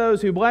bless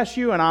those who bless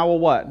you, and I will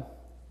what?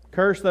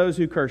 Curse those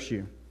who curse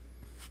you.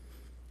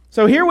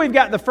 So here we've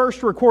got the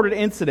first recorded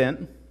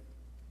incident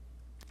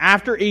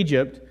after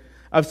Egypt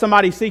of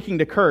somebody seeking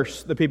to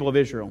curse the people of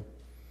Israel.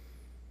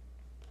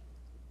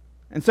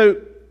 And so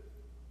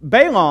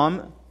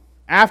Balaam,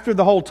 after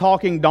the whole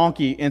talking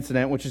donkey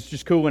incident, which is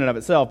just cool in and of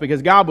itself,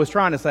 because God was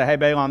trying to say, hey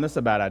Balaam, this is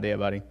a bad idea,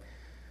 buddy.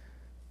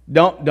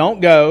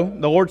 Don't go.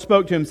 The Lord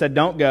spoke to him and said,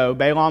 don't go.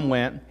 Balaam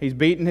went. He's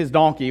beating his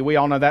donkey. We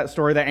all know that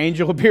story. The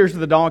angel appears to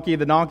the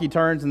donkey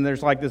turns, and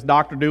there's like this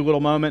Dr.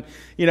 Dolittle moment,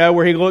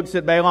 where he looks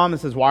at Balaam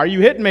and says, why are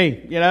you hitting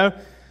me?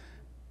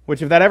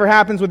 Which if that ever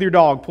happens with your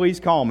dog, please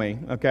call me,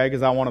 okay?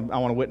 Because I want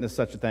to witness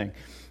such a thing.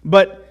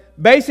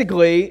 But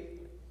basically,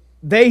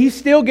 he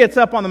still gets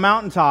up on the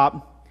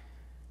mountaintop,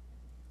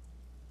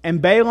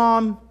 and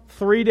Balaam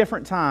 3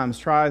 different times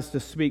tries to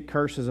speak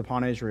curses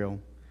upon Israel.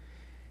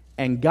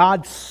 And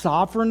God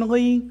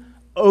sovereignly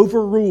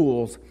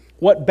overrules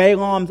what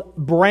Balaam's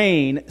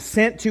brain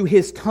sent to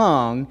his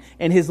tongue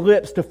and his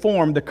lips to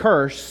form the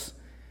curse,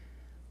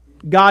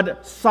 God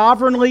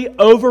sovereignly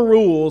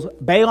overrules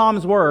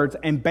Balaam's words,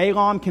 and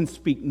Balaam can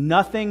speak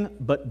nothing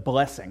but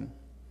blessing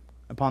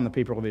upon the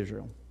people of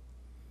Israel.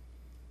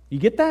 You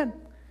get that?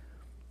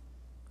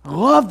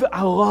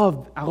 I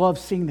love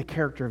seeing the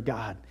character of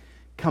God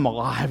come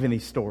alive in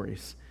these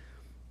stories.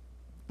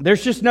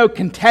 There's just no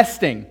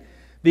contesting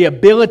the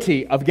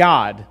ability of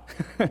God.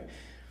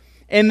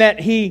 In that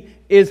He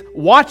is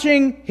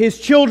watching His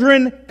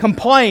children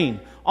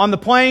complain on the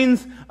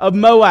plains of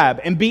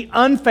Moab and be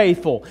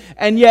unfaithful.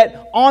 And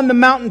yet on the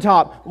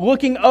mountaintop,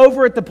 looking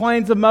over at the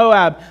plains of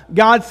Moab,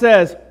 God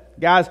says,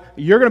 guys,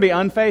 you're going to be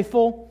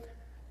unfaithful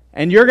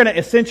and you're going to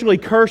essentially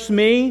curse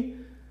me,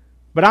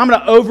 but I'm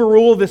going to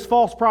overrule this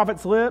false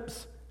prophet's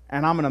lips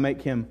and I'm going to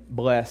make him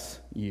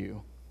bless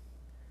you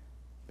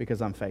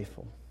because I'm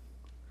faithful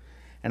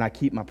and I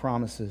keep my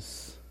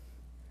promises.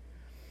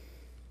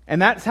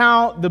 And that's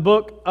how the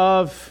book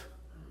of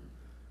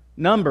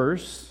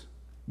Numbers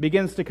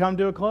begins to come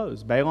to a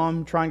close.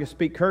 Balaam trying to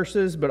speak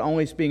curses, but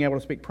only being able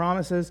to speak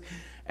promises.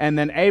 And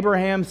then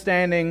Abraham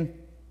standing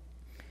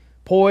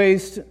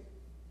poised,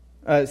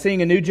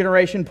 seeing a new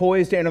generation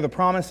poised to enter the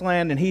promised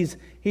land. And he's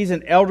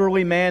an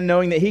elderly man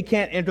knowing that he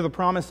can't enter the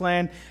promised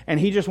land. And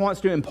he just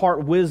wants to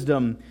impart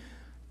wisdom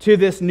to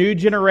this new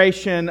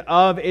generation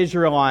of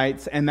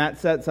Israelites. And that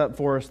sets up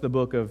for us the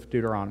book of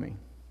Deuteronomy.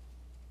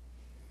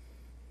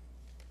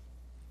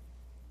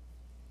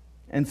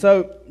 And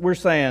so we're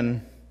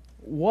saying,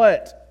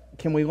 what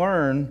can we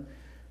learn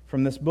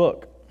from this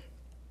book?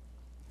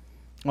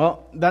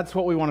 Well, that's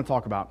what we want to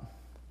talk about,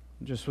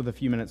 just with the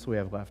few minutes we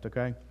have left,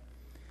 okay?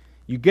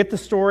 You get the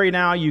story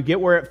now, you get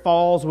where it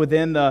falls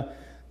within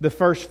the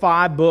first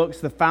 5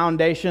 books, the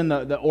foundation,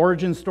 the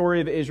origin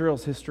story of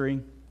Israel's history.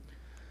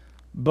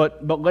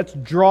 But let's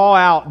draw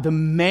out the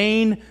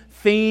main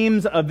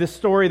themes of this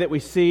story that we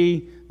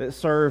see that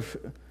serve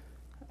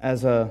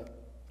as a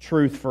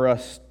truth for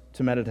us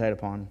to meditate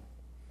upon.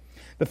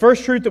 The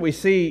first truth that we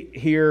see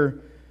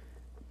here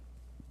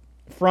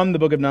from the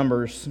book of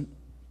Numbers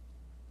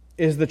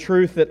is the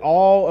truth that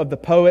all of the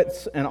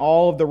poets and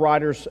all of the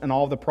writers and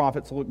all of the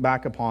prophets look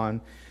back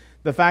upon.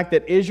 The fact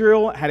that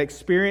Israel had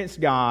experienced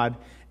God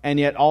and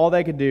yet all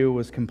they could do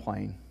was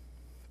complain.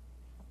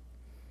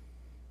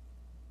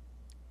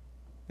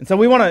 And so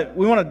we want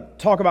to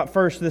talk about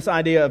first this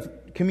idea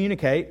of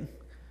communicate.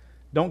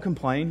 Don't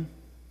complain.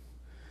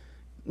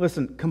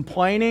 Listen,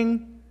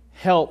 complaining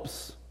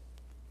helps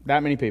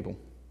that many people.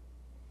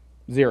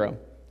 0.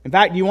 In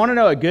fact, you want to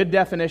know a good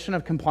definition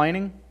of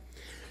complaining?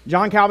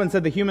 John Calvin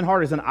said the human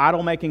heart is an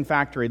idol-making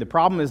factory. The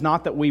problem is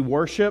not that we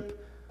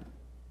worship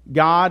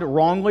God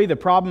wrongly. The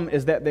problem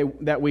is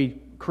that we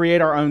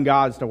create our own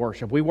gods to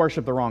worship. We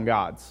worship the wrong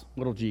gods,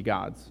 little g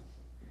gods.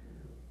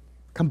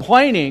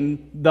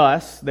 Complaining,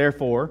 thus,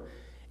 therefore,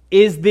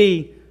 is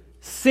the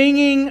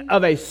singing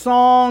of a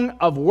song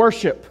of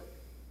worship.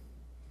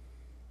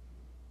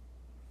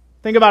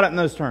 Think about it in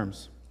those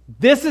terms.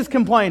 This is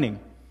complaining.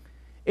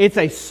 It's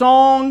a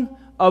song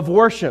of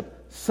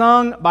worship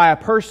sung by a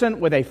person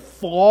with a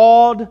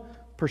flawed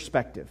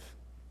perspective.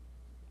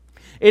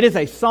 It is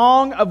a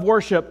song of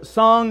worship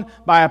sung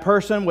by a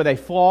person with a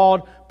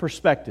flawed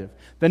perspective.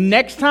 The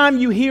next time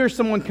you hear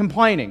someone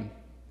complaining,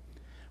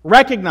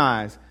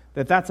 recognize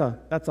that that's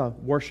a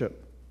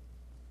worship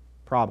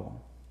problem.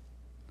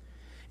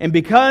 And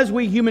because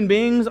we human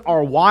beings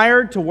are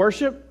wired to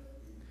worship,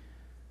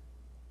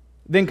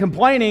 then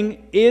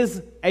complaining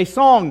is a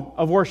song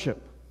of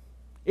worship.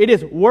 It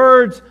is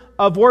words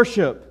of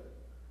worship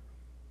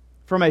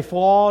from a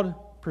flawed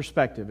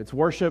perspective. It's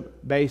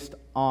worship based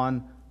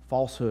on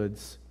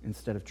falsehoods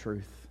instead of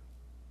truth.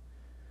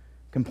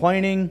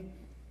 Complaining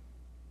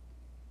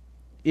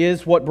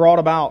is what brought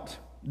about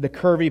the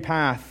curvy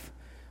path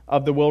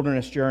of the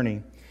wilderness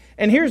journey.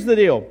 And here's the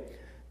deal.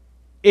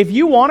 If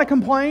you want to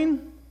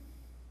complain,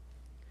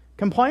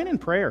 complain in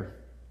prayer.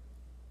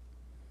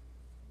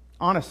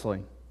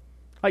 Honestly.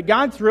 Like,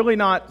 God's really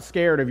not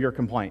scared of your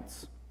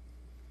complaints.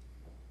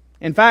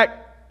 In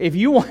fact, if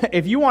you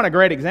want a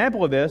great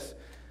example of this,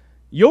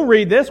 you'll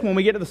read this when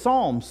we get to the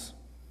Psalms.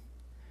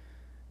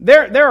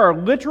 There are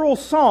literal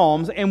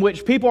psalms in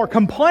which people are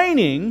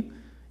complaining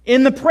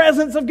in the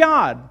presence of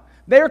God.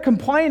 They are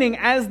complaining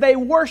as they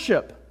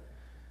worship.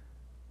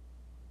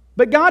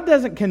 But God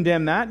doesn't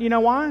condemn that. You know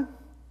why?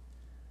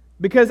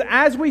 Because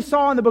as we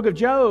saw in the book of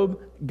Job,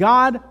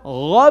 God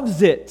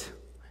loves it.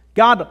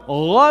 God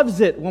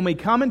loves it when we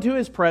come into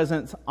His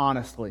presence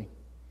honestly.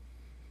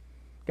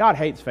 God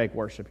hates fake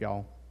worship,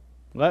 y'all.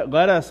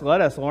 Let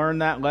us learn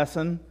that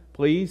lesson,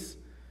 please.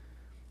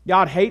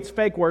 God hates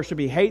fake worship.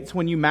 He hates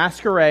when you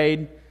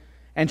masquerade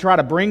and try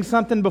to bring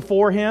something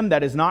before Him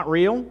that is not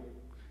real.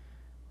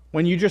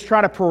 When you just try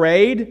to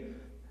parade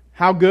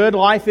how good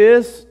life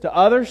is to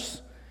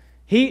others.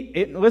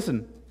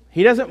 Listen,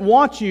 He doesn't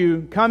want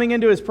you coming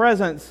into His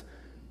presence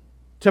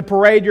to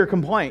parade your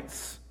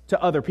complaints to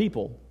other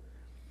people.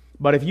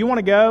 But if you want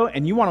to go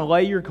and you want to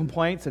lay your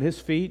complaints at His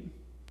feet,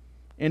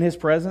 in His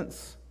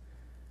presence,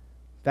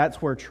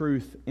 That's where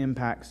truth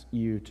impacts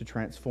you to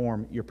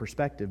transform your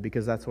perspective,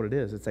 because that's what it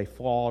is.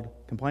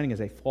 Complaining is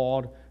a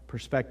flawed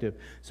perspective.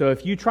 So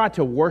if you try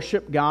to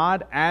worship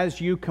God as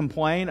you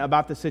complain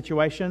about the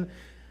situation,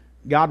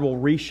 God will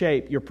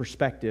reshape your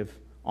perspective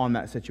on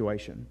that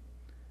situation,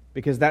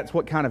 because that's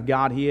what kind of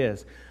God He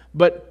is.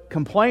 But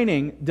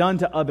complaining done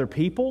to other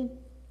people,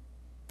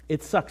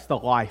 it sucks the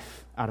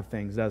life out of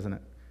things, doesn't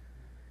it?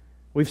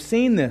 We've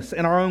seen this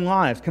in our own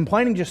lives.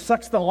 Complaining just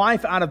sucks the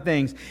life out of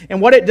things.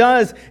 And what it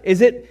does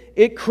is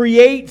it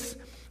creates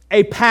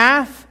a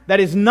path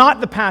that is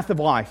not the path of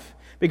life.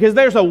 Because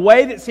there's a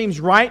way that seems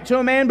right to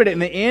a man, but in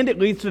the end it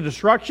leads to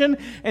destruction.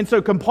 And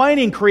so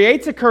complaining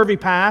creates a curvy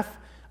path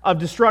of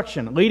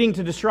destruction, leading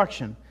to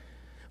destruction.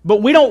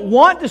 But we don't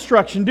want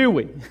destruction, do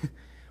we?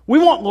 We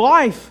want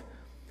life.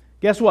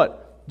 Guess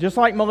what? Just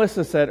like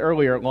Melissa said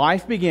earlier,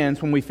 life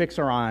begins when we fix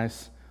our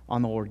eyes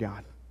on the Lord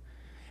God.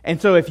 And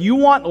so if you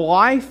want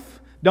life,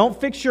 don't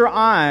fix your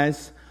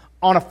eyes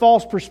on a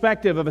false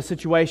perspective of a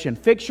situation.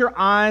 Fix your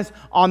eyes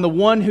on the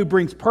one who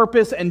brings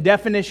purpose and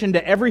definition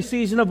to every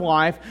season of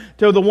life,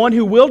 to the one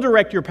who will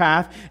direct your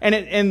path.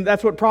 And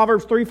that's what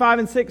Proverbs 3, 5,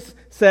 and 6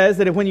 says,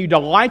 that if when you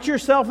delight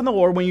yourself in the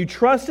Lord, when you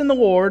trust in the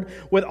Lord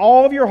with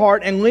all of your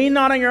heart and lean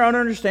not on your own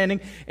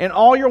understanding, in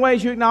all your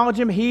ways you acknowledge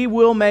Him, He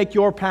will make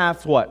your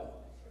paths what?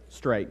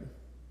 Straight.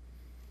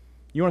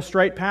 You want a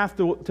straight path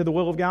to the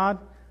will of God?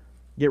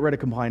 Get rid of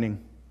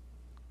complaining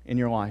in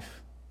your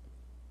life.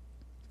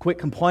 Quit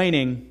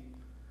complaining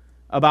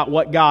about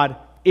what God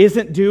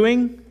isn't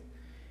doing,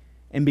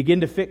 and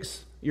begin to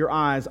fix your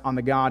eyes on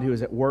the God who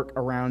is at work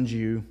around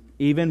you,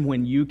 even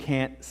when you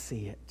can't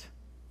see it.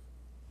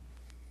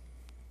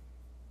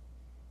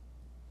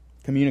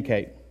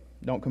 Communicate.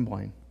 Don't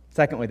complain.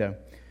 Secondly, though,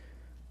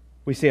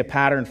 we see a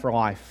pattern for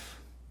life.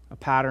 A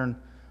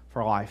pattern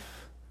for life.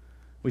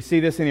 We see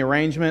this in the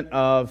arrangement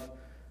of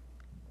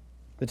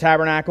the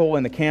tabernacle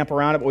and the camp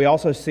around it, but we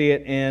also see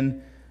it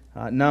in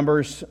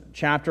Numbers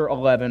chapter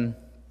 11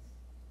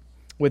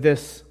 with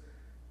this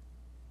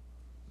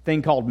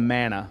thing called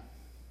manna,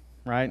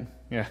 right?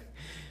 Yeah.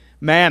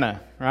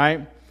 Manna,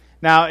 right?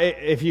 Now,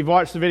 if you've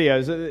watched the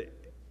videos,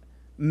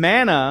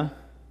 manna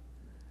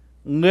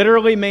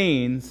literally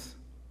means,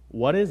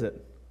 what is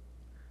it?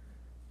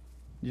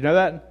 You know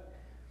that?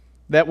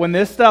 That when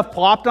this stuff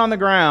plopped on the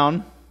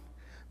ground,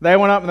 they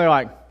went up and they're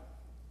like,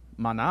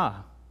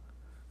 manna.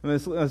 And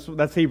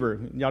that's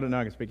Hebrew. Y'all don't know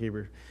I can speak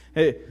Hebrew.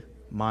 Hey,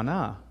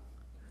 manna.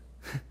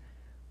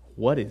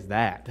 What is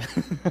that?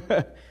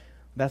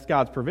 That's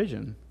God's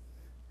provision.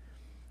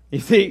 You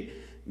see,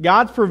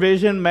 God's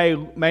provision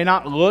may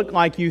not look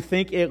like you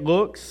think it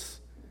looks,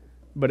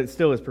 but it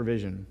still is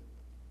provision.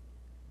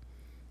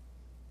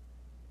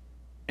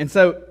 And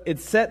so it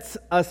sets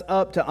us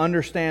up to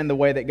understand the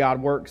way that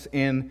God works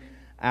in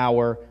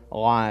our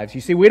lives.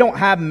 You see, we don't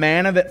have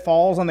manna that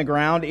falls on the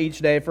ground each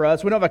day for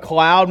us. We don't have a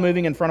cloud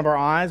moving in front of our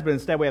eyes, but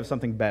instead we have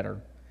something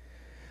better.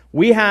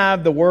 We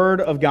have the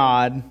Word of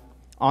God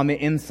on the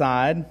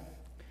inside,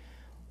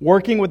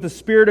 working with the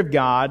Spirit of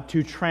God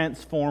to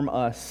transform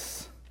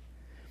us.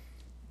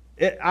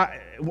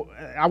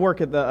 I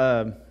work at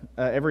the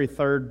every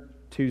third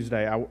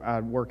Tuesday. I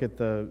work at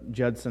the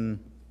Judson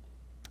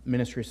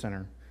Ministry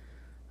Center,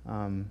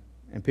 and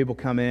people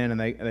come in and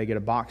they get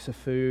a box of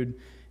food,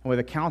 and we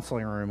have a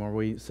counseling room where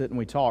we sit and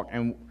we talk,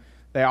 and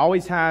they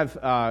always have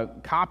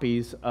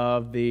copies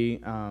of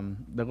the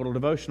little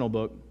devotional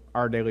book,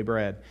 Our Daily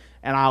Bread,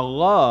 and I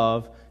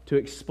love to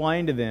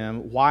explain to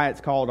them why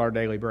it's called Our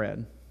Daily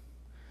Bread.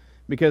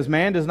 Because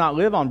man does not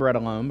live on bread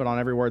alone, but on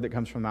every word that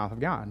comes from the mouth of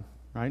God,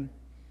 right?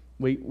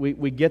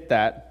 We get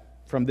that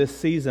from this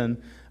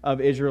season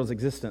of Israel's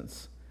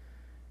existence.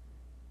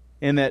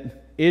 In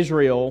that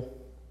Israel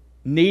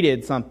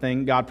needed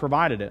something, God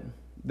provided it.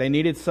 They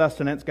needed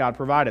sustenance, God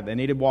provided it. They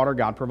needed water,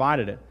 God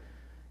provided it.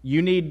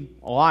 You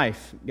need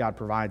life, God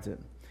provides it.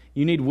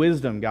 You need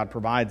wisdom, God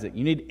provides it.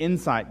 You need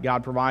insight,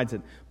 God provides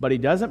it. But He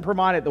doesn't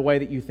provide it the way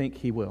that you think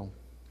He will.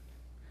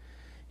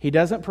 He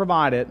doesn't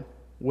provide it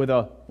with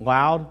a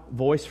loud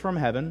voice from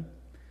heaven.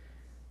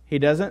 He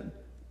doesn't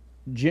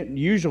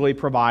usually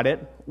provide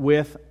it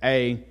with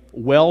a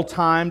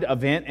well-timed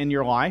event in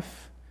your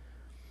life.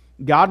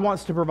 God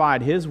wants to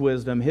provide His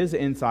wisdom, His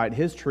insight,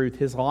 His truth,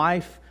 His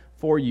life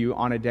for you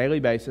on a daily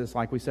basis,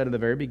 like we said at the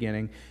very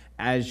beginning,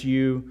 as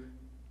you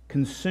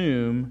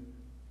consume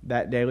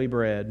that daily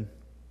bread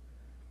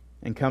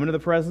and come into the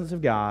presence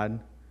of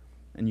God,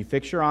 and you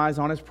fix your eyes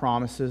on His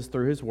promises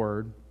through His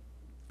Word.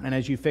 And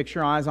as you fix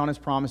your eyes on His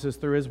promises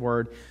through His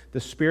Word,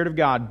 the Spirit of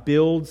God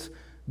builds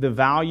the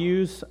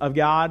values of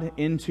God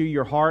into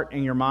your heart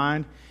and your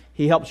mind.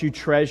 He helps you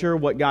treasure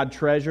what God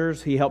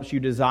treasures. He helps you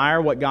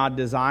desire what God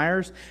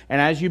desires.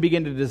 And as you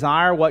begin to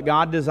desire what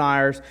God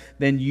desires,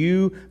 then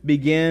you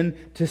begin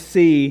to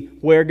see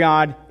where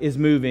God is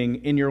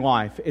moving in your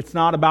life. It's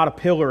not about a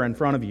pillar in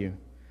front of you.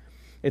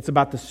 It's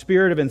about the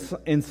Spirit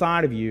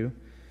inside of you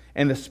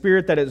and the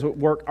Spirit that is at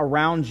work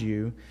around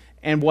you.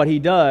 And what He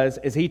does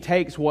is He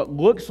takes what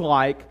looks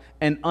like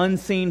an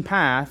unseen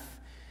path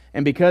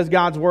And because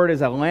God's Word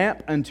is a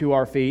lamp unto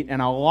our feet and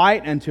a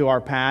light unto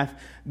our path,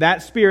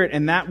 that Spirit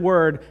and that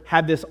Word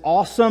have this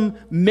awesome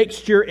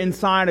mixture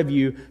inside of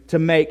you to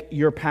make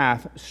your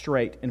path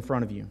straight in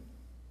front of you.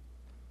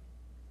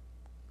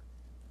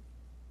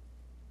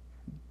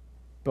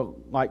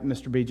 But like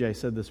Mr. BJ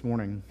said this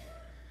morning,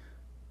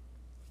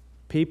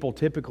 people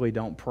typically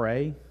don't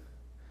pray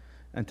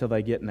until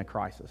they get in a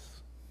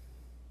crisis.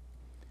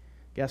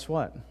 Guess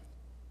what?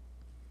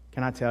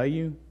 Can I tell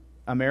you,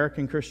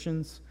 American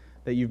Christians,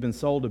 that you've been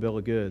sold a bill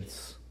of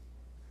goods,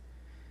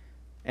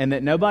 and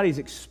that nobody's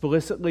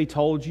explicitly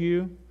told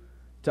you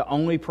to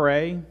only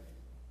pray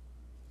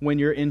when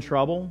you're in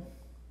trouble,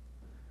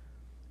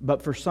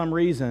 but for some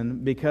reason,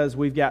 because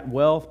we've got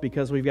wealth,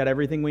 because we've got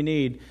everything we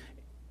need,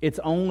 it's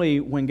only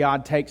when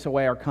God takes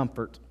away our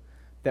comfort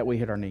that we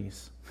hit our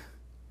knees.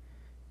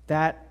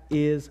 That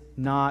is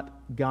not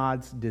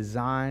God's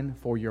design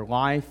for your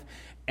life.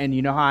 And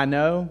you know how I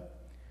know?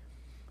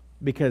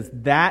 Because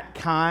that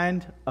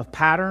kind of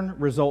pattern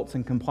results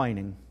in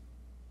complaining.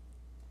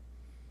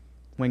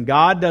 When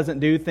God doesn't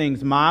do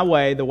things my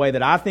way, the way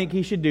that I think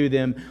He should do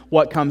them,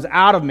 what comes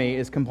out of me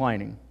is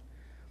complaining.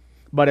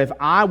 But if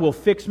I will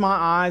fix my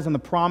eyes on the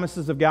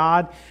promises of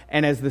God,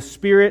 and as the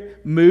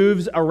Spirit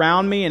moves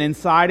around me and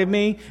inside of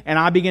me, and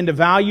I begin to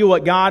value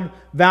what God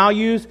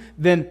values,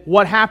 then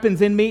what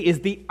happens in me is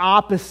the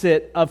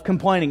opposite of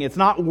complaining. It's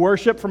not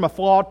worship from a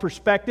flawed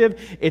perspective,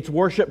 it's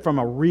worship from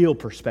a real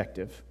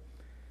perspective.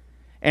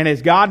 And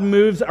as God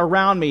moves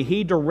around me,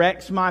 He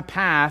directs my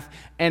path,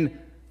 and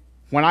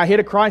when I hit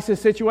a crisis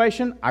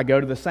situation, I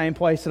go to the same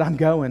place that I'm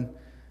going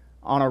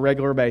on a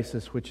regular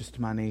basis, which is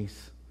to my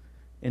knees,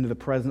 into the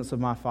presence of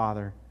my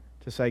Father,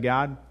 to say,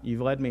 God,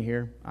 You've led me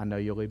here. I know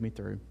You'll lead me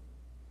through.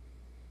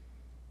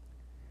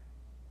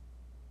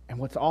 And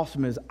what's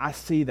awesome is I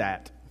see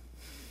that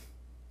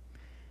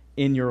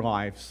in your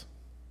lives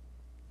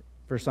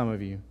for some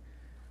of you.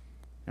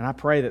 And I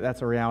pray that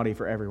that's a reality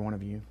for every one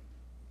of you.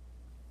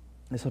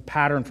 It's a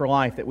pattern for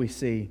life that we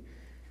see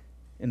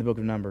in the book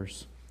of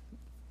Numbers.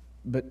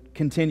 But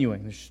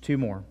continuing, there's two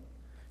more.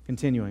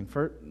 Continuing.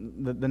 For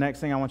the next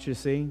thing I want you to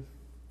see,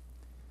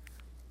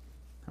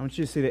 I want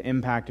you to see the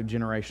impact of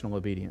generational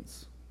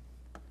obedience.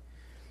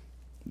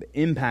 The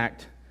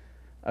impact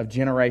of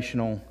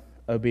generational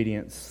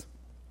obedience.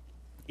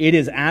 It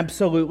is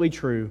absolutely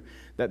true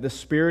that the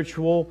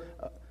spiritual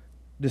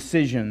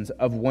decisions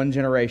of one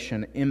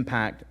generation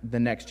impact the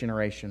next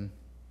generation.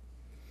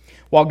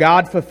 While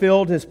God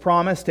fulfilled His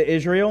promise to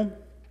Israel,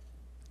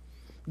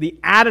 the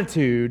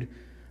attitude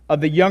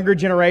of the younger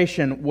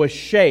generation was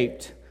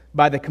shaped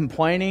by the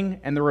complaining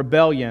and the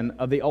rebellion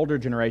of the older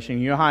generation.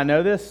 You know how I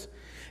know this?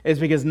 It's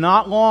because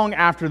not long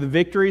after the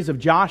victories of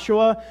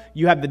Joshua,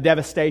 you have the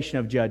devastation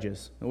of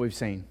Judges that we've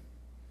seen.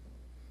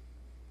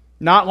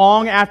 Not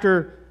long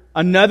after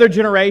another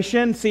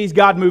generation sees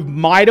God move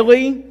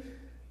mightily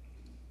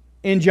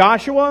in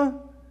Joshua,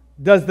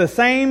 does the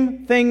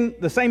same thing,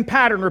 the same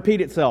pattern repeat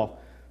itself.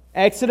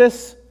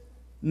 Exodus,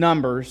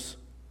 Numbers,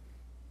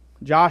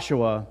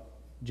 Joshua,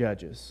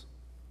 Judges.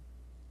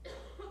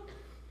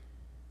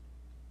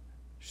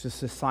 It's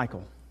just this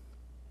cycle.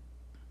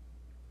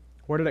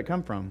 Where did it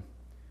come from?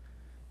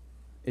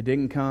 It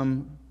didn't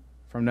come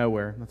from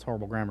nowhere. That's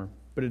horrible grammar.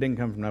 But it didn't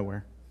come from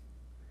nowhere.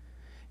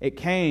 It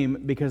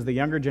came because the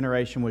younger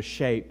generation was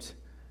shaped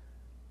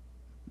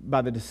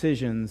by the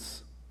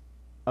decisions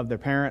of their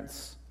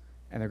parents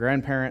and their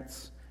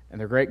grandparents and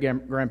their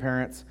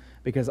great-grandparents,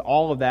 because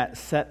all of that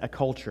set a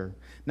culture.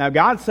 Now,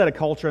 God set a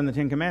culture in the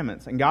Ten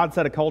Commandments, and God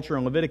set a culture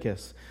in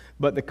Leviticus,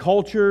 but the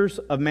cultures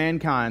of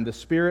mankind, the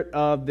spirit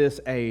of this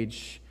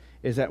age,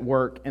 is at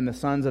work in the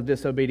sons of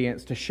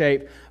disobedience to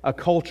shape a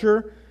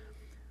culture.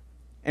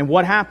 And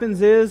what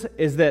happens is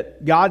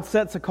that God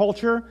sets a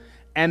culture,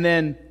 and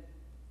then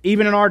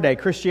even in our day,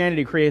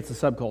 Christianity creates a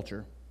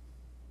subculture.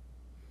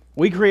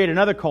 We create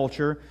another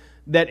culture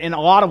that in a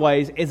lot of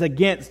ways is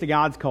against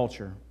God's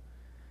culture.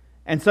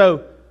 And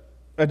so,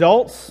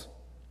 adults,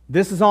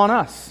 this is on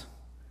us.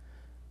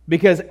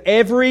 Because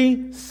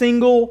every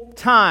single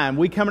time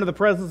we come into the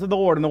presence of the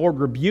Lord and the Lord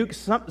rebukes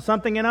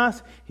something in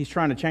us, He's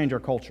trying to change our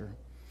culture.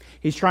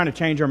 He's trying to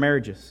change our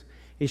marriages.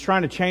 He's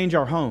trying to change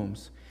our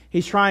homes.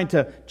 He's trying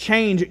to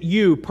change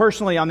you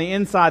personally on the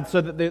inside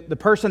so that the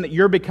person that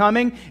you're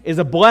becoming is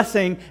a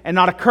blessing and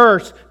not a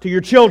curse to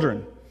your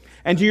children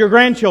and to your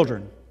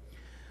grandchildren.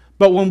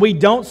 But when we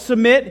don't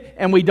submit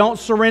and we don't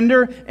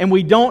surrender and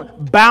we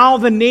don't bow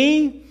the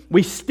knee,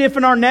 we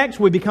stiffen our necks,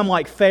 we become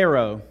like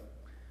Pharaoh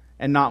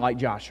and not like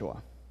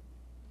Joshua.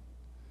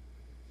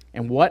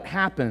 And what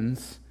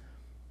happens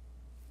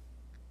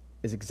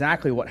is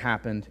exactly what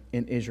happened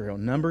in Israel.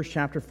 Numbers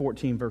chapter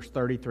 14, verse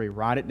 33.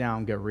 Write it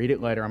down. Go read it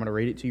later. I'm going to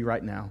read it to you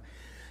right now.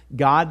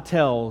 God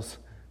tells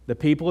the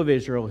people of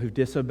Israel who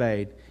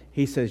disobeyed,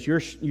 He says,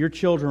 your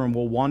children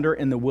will wander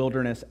in the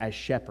wilderness as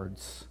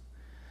shepherds.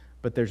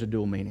 But there's a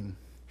dual meaning.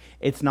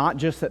 It's not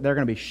just that they're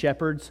going to be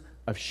shepherds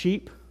of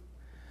sheep,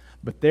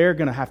 but they're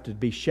going to have to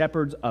be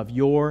shepherds of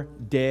your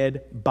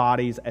dead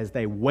bodies as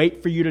they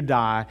wait for you to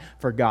die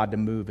for God to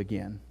move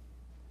again.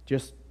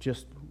 Just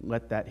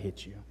let that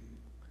hit you.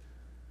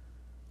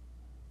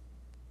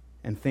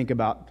 and think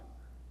about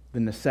the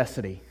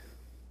necessity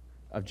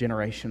of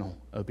generational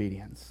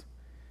obedience.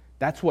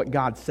 That's what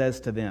God says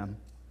to them.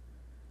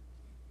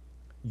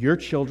 Your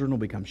children will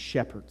become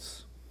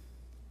shepherds,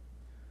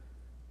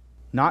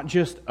 not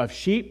just of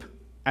sheep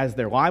as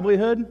their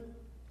livelihood,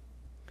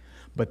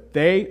 but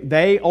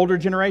they older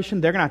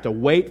generation, they're going to have to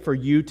wait for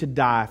you to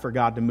die for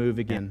God to move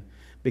again.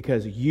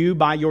 Because you,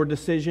 by your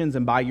decisions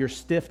and by your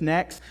stiff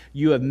necks,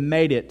 you have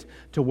made it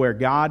to where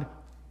God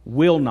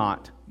will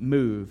not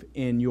move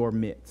in your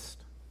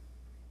midst.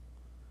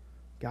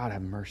 God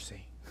have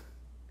mercy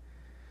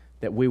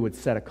that we would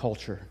set a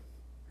culture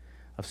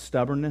of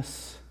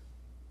stubbornness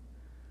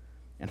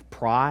and of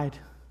pride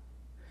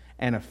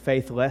and of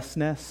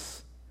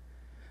faithlessness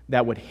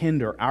that would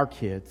hinder our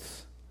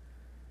kids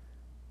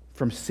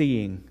from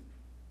seeing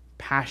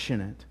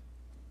passionate,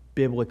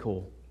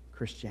 biblical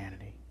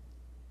Christianity.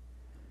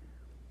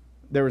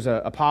 There was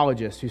an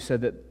apologist who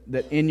said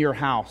that in your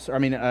house,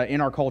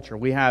 in our culture,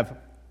 we have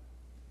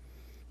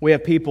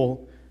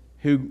people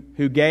who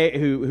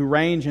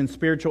range in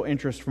spiritual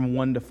interest from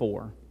 1 to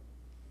 4.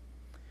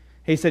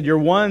 He said your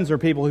 1s are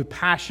people who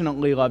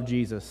passionately love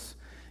Jesus.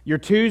 Your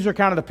 2s are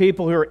kind of the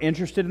people who are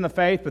interested in the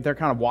faith, but they're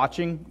kind of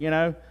watching,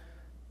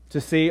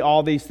 to see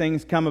all these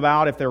things come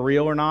about, if they're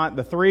real or not.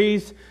 The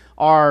 3s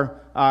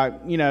are,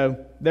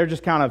 they're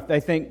just kind of,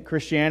 they think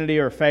Christianity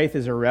or faith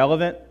is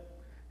irrelevant.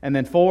 And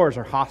then 4s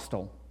are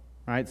hostile,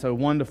 right? So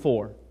 1 to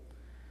 4.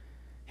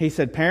 He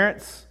said,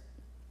 parents,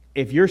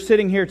 if you're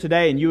sitting here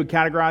today and you would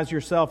categorize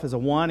yourself as a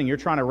 1 and you're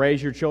trying to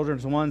raise your children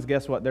as 1s,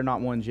 guess what? They're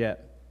not 1s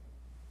yet.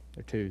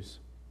 They're 2s.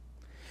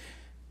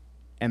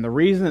 And the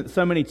reason that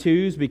so many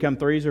 2s become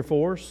 3s or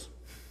 4s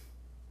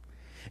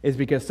is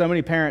because so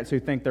many parents who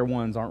think they're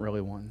 1s aren't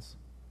really 1s.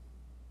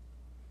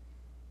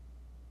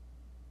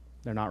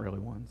 They're not really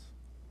 1s.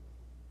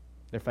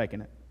 They're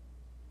faking it.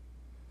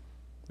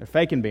 They're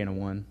faking being a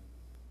 1.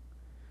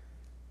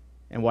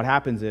 And what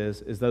happens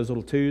is those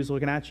little 2s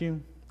looking at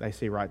you, they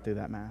see right through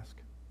that mask.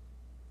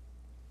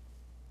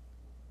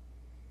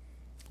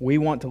 We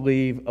want to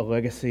leave a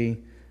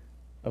legacy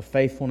of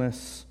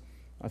faithfulness,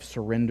 of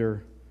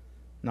surrender,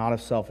 not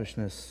of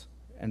selfishness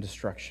and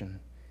destruction.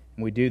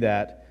 And we do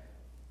that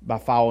by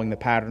following the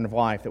pattern of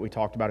life that we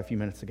talked about a few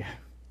minutes ago.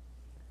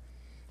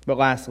 But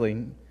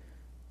lastly,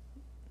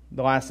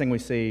 the last thing we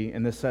see,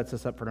 and this sets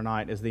us up for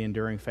tonight, is the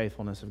enduring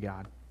faithfulness of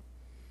God.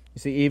 You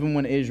see, even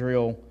when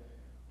Israel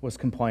was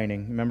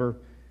complaining, remember,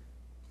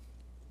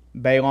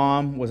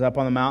 Balaam was up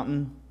on the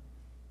mountain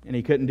and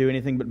he couldn't do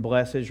anything but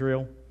bless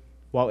Israel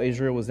while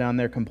Israel was down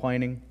there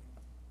complaining.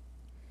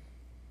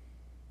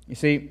 You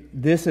see,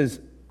 this is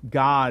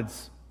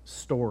God's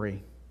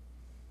story.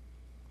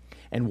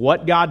 And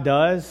what God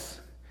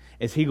does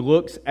is He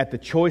looks at the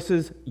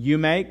choices you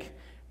make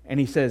and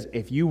He says,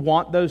 if you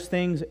want those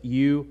things,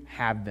 you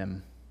have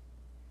them.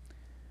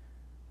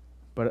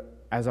 But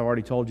as I've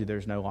already told you,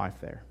 there's no life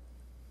there.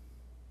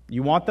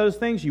 You want those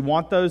things? You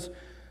want those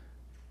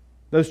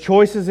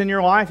choices in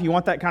your life? You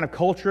want that kind of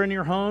culture in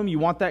your home? You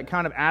want that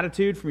kind of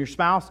attitude from your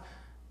spouse?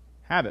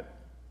 Have it.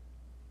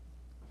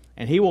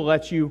 And He will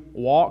let you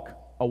walk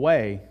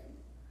away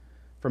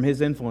from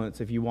His influence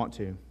if you want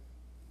to.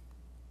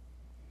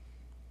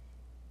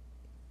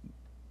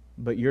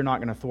 But you're not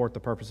going to thwart the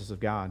purposes of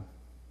God.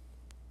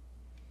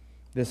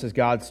 This is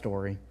God's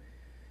story.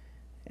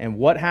 And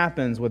what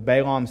happens with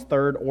Balaam's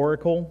third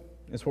oracle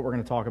is what we're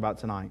going to talk about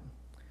tonight.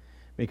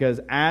 Because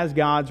as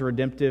God's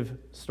redemptive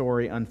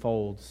story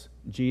unfolds,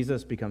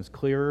 Jesus becomes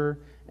clearer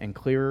and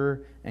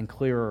clearer and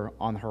clearer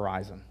on the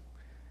horizon.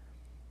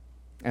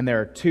 And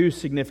there are 2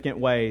 significant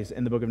ways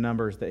in the book of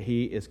Numbers that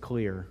He is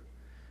clear.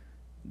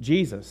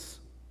 Jesus,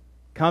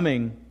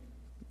 coming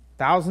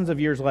thousands of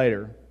years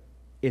later,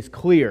 is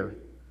clear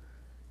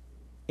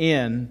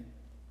in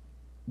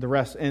the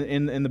rest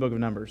in the book of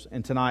Numbers.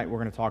 And tonight we're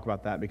going to talk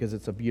about that because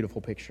it's a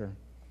beautiful picture.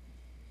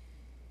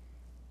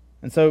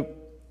 And so,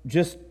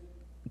 just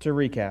to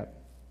recap,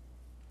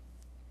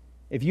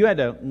 if you had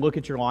to look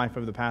at your life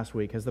over the past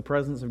week, has the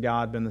presence of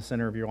God been the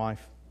center of your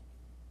life?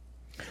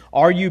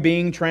 Are you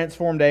being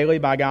transformed daily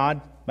by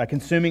God, by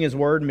consuming His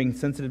Word and being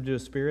sensitive to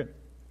His Spirit?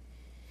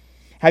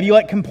 Have you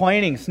let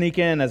complaining sneak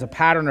in as a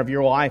pattern of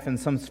your life in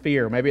some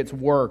sphere? Maybe it's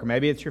work,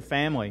 maybe it's your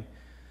family.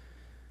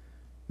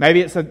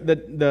 Maybe it's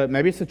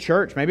maybe it's the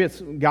church. Maybe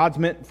it's God's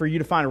meant for you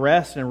to find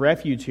rest and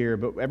refuge here,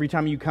 but every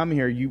time you come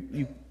here,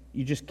 you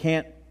just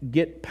can't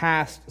get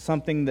past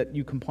something that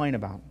you complain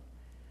about.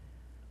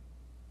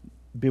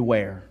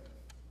 Beware.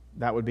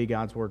 That would be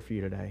God's word for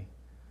you today.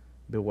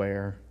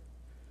 Beware.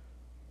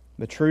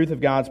 The truth of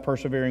God's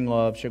persevering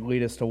love should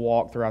lead us to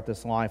walk throughout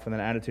this life with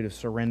an attitude of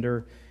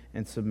surrender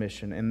and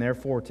submission. And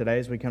therefore, today,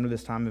 as we come to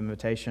this time of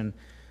invitation,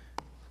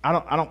 I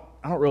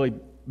don't really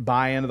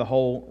buy into the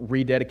whole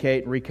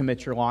rededicate,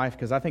 recommit your life,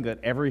 because I think that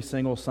every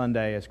single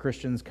Sunday as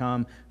Christians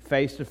come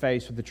face to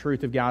face with the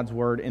truth of God's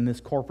Word in this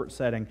corporate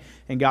setting,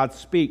 and God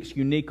speaks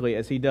uniquely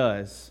as He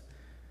does,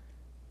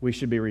 we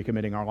should be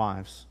recommitting our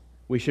lives.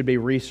 We should be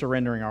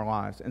resurrendering our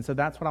lives. And so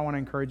that's what I want to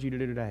encourage you to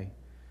do today.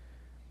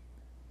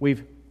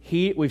 We've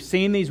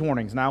seen these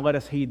warnings. Now let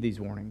us heed these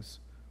warnings.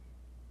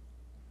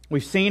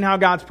 We've seen how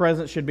God's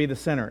presence should be the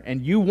center,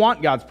 and you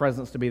want God's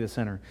presence to be the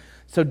center.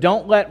 So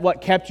don't let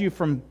what kept you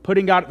from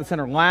putting God at the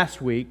center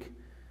last week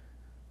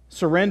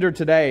surrender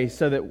today,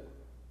 so that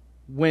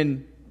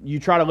when you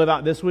try to live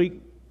out this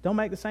week, don't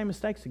make the same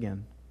mistakes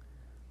again.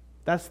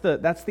 That's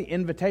the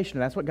invitation.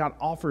 That's what God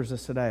offers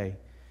us today,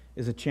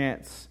 is a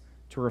chance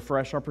to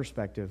refresh our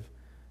perspective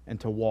and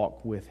to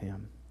walk with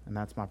Him. And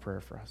that's my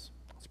prayer for us.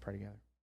 Let's pray together.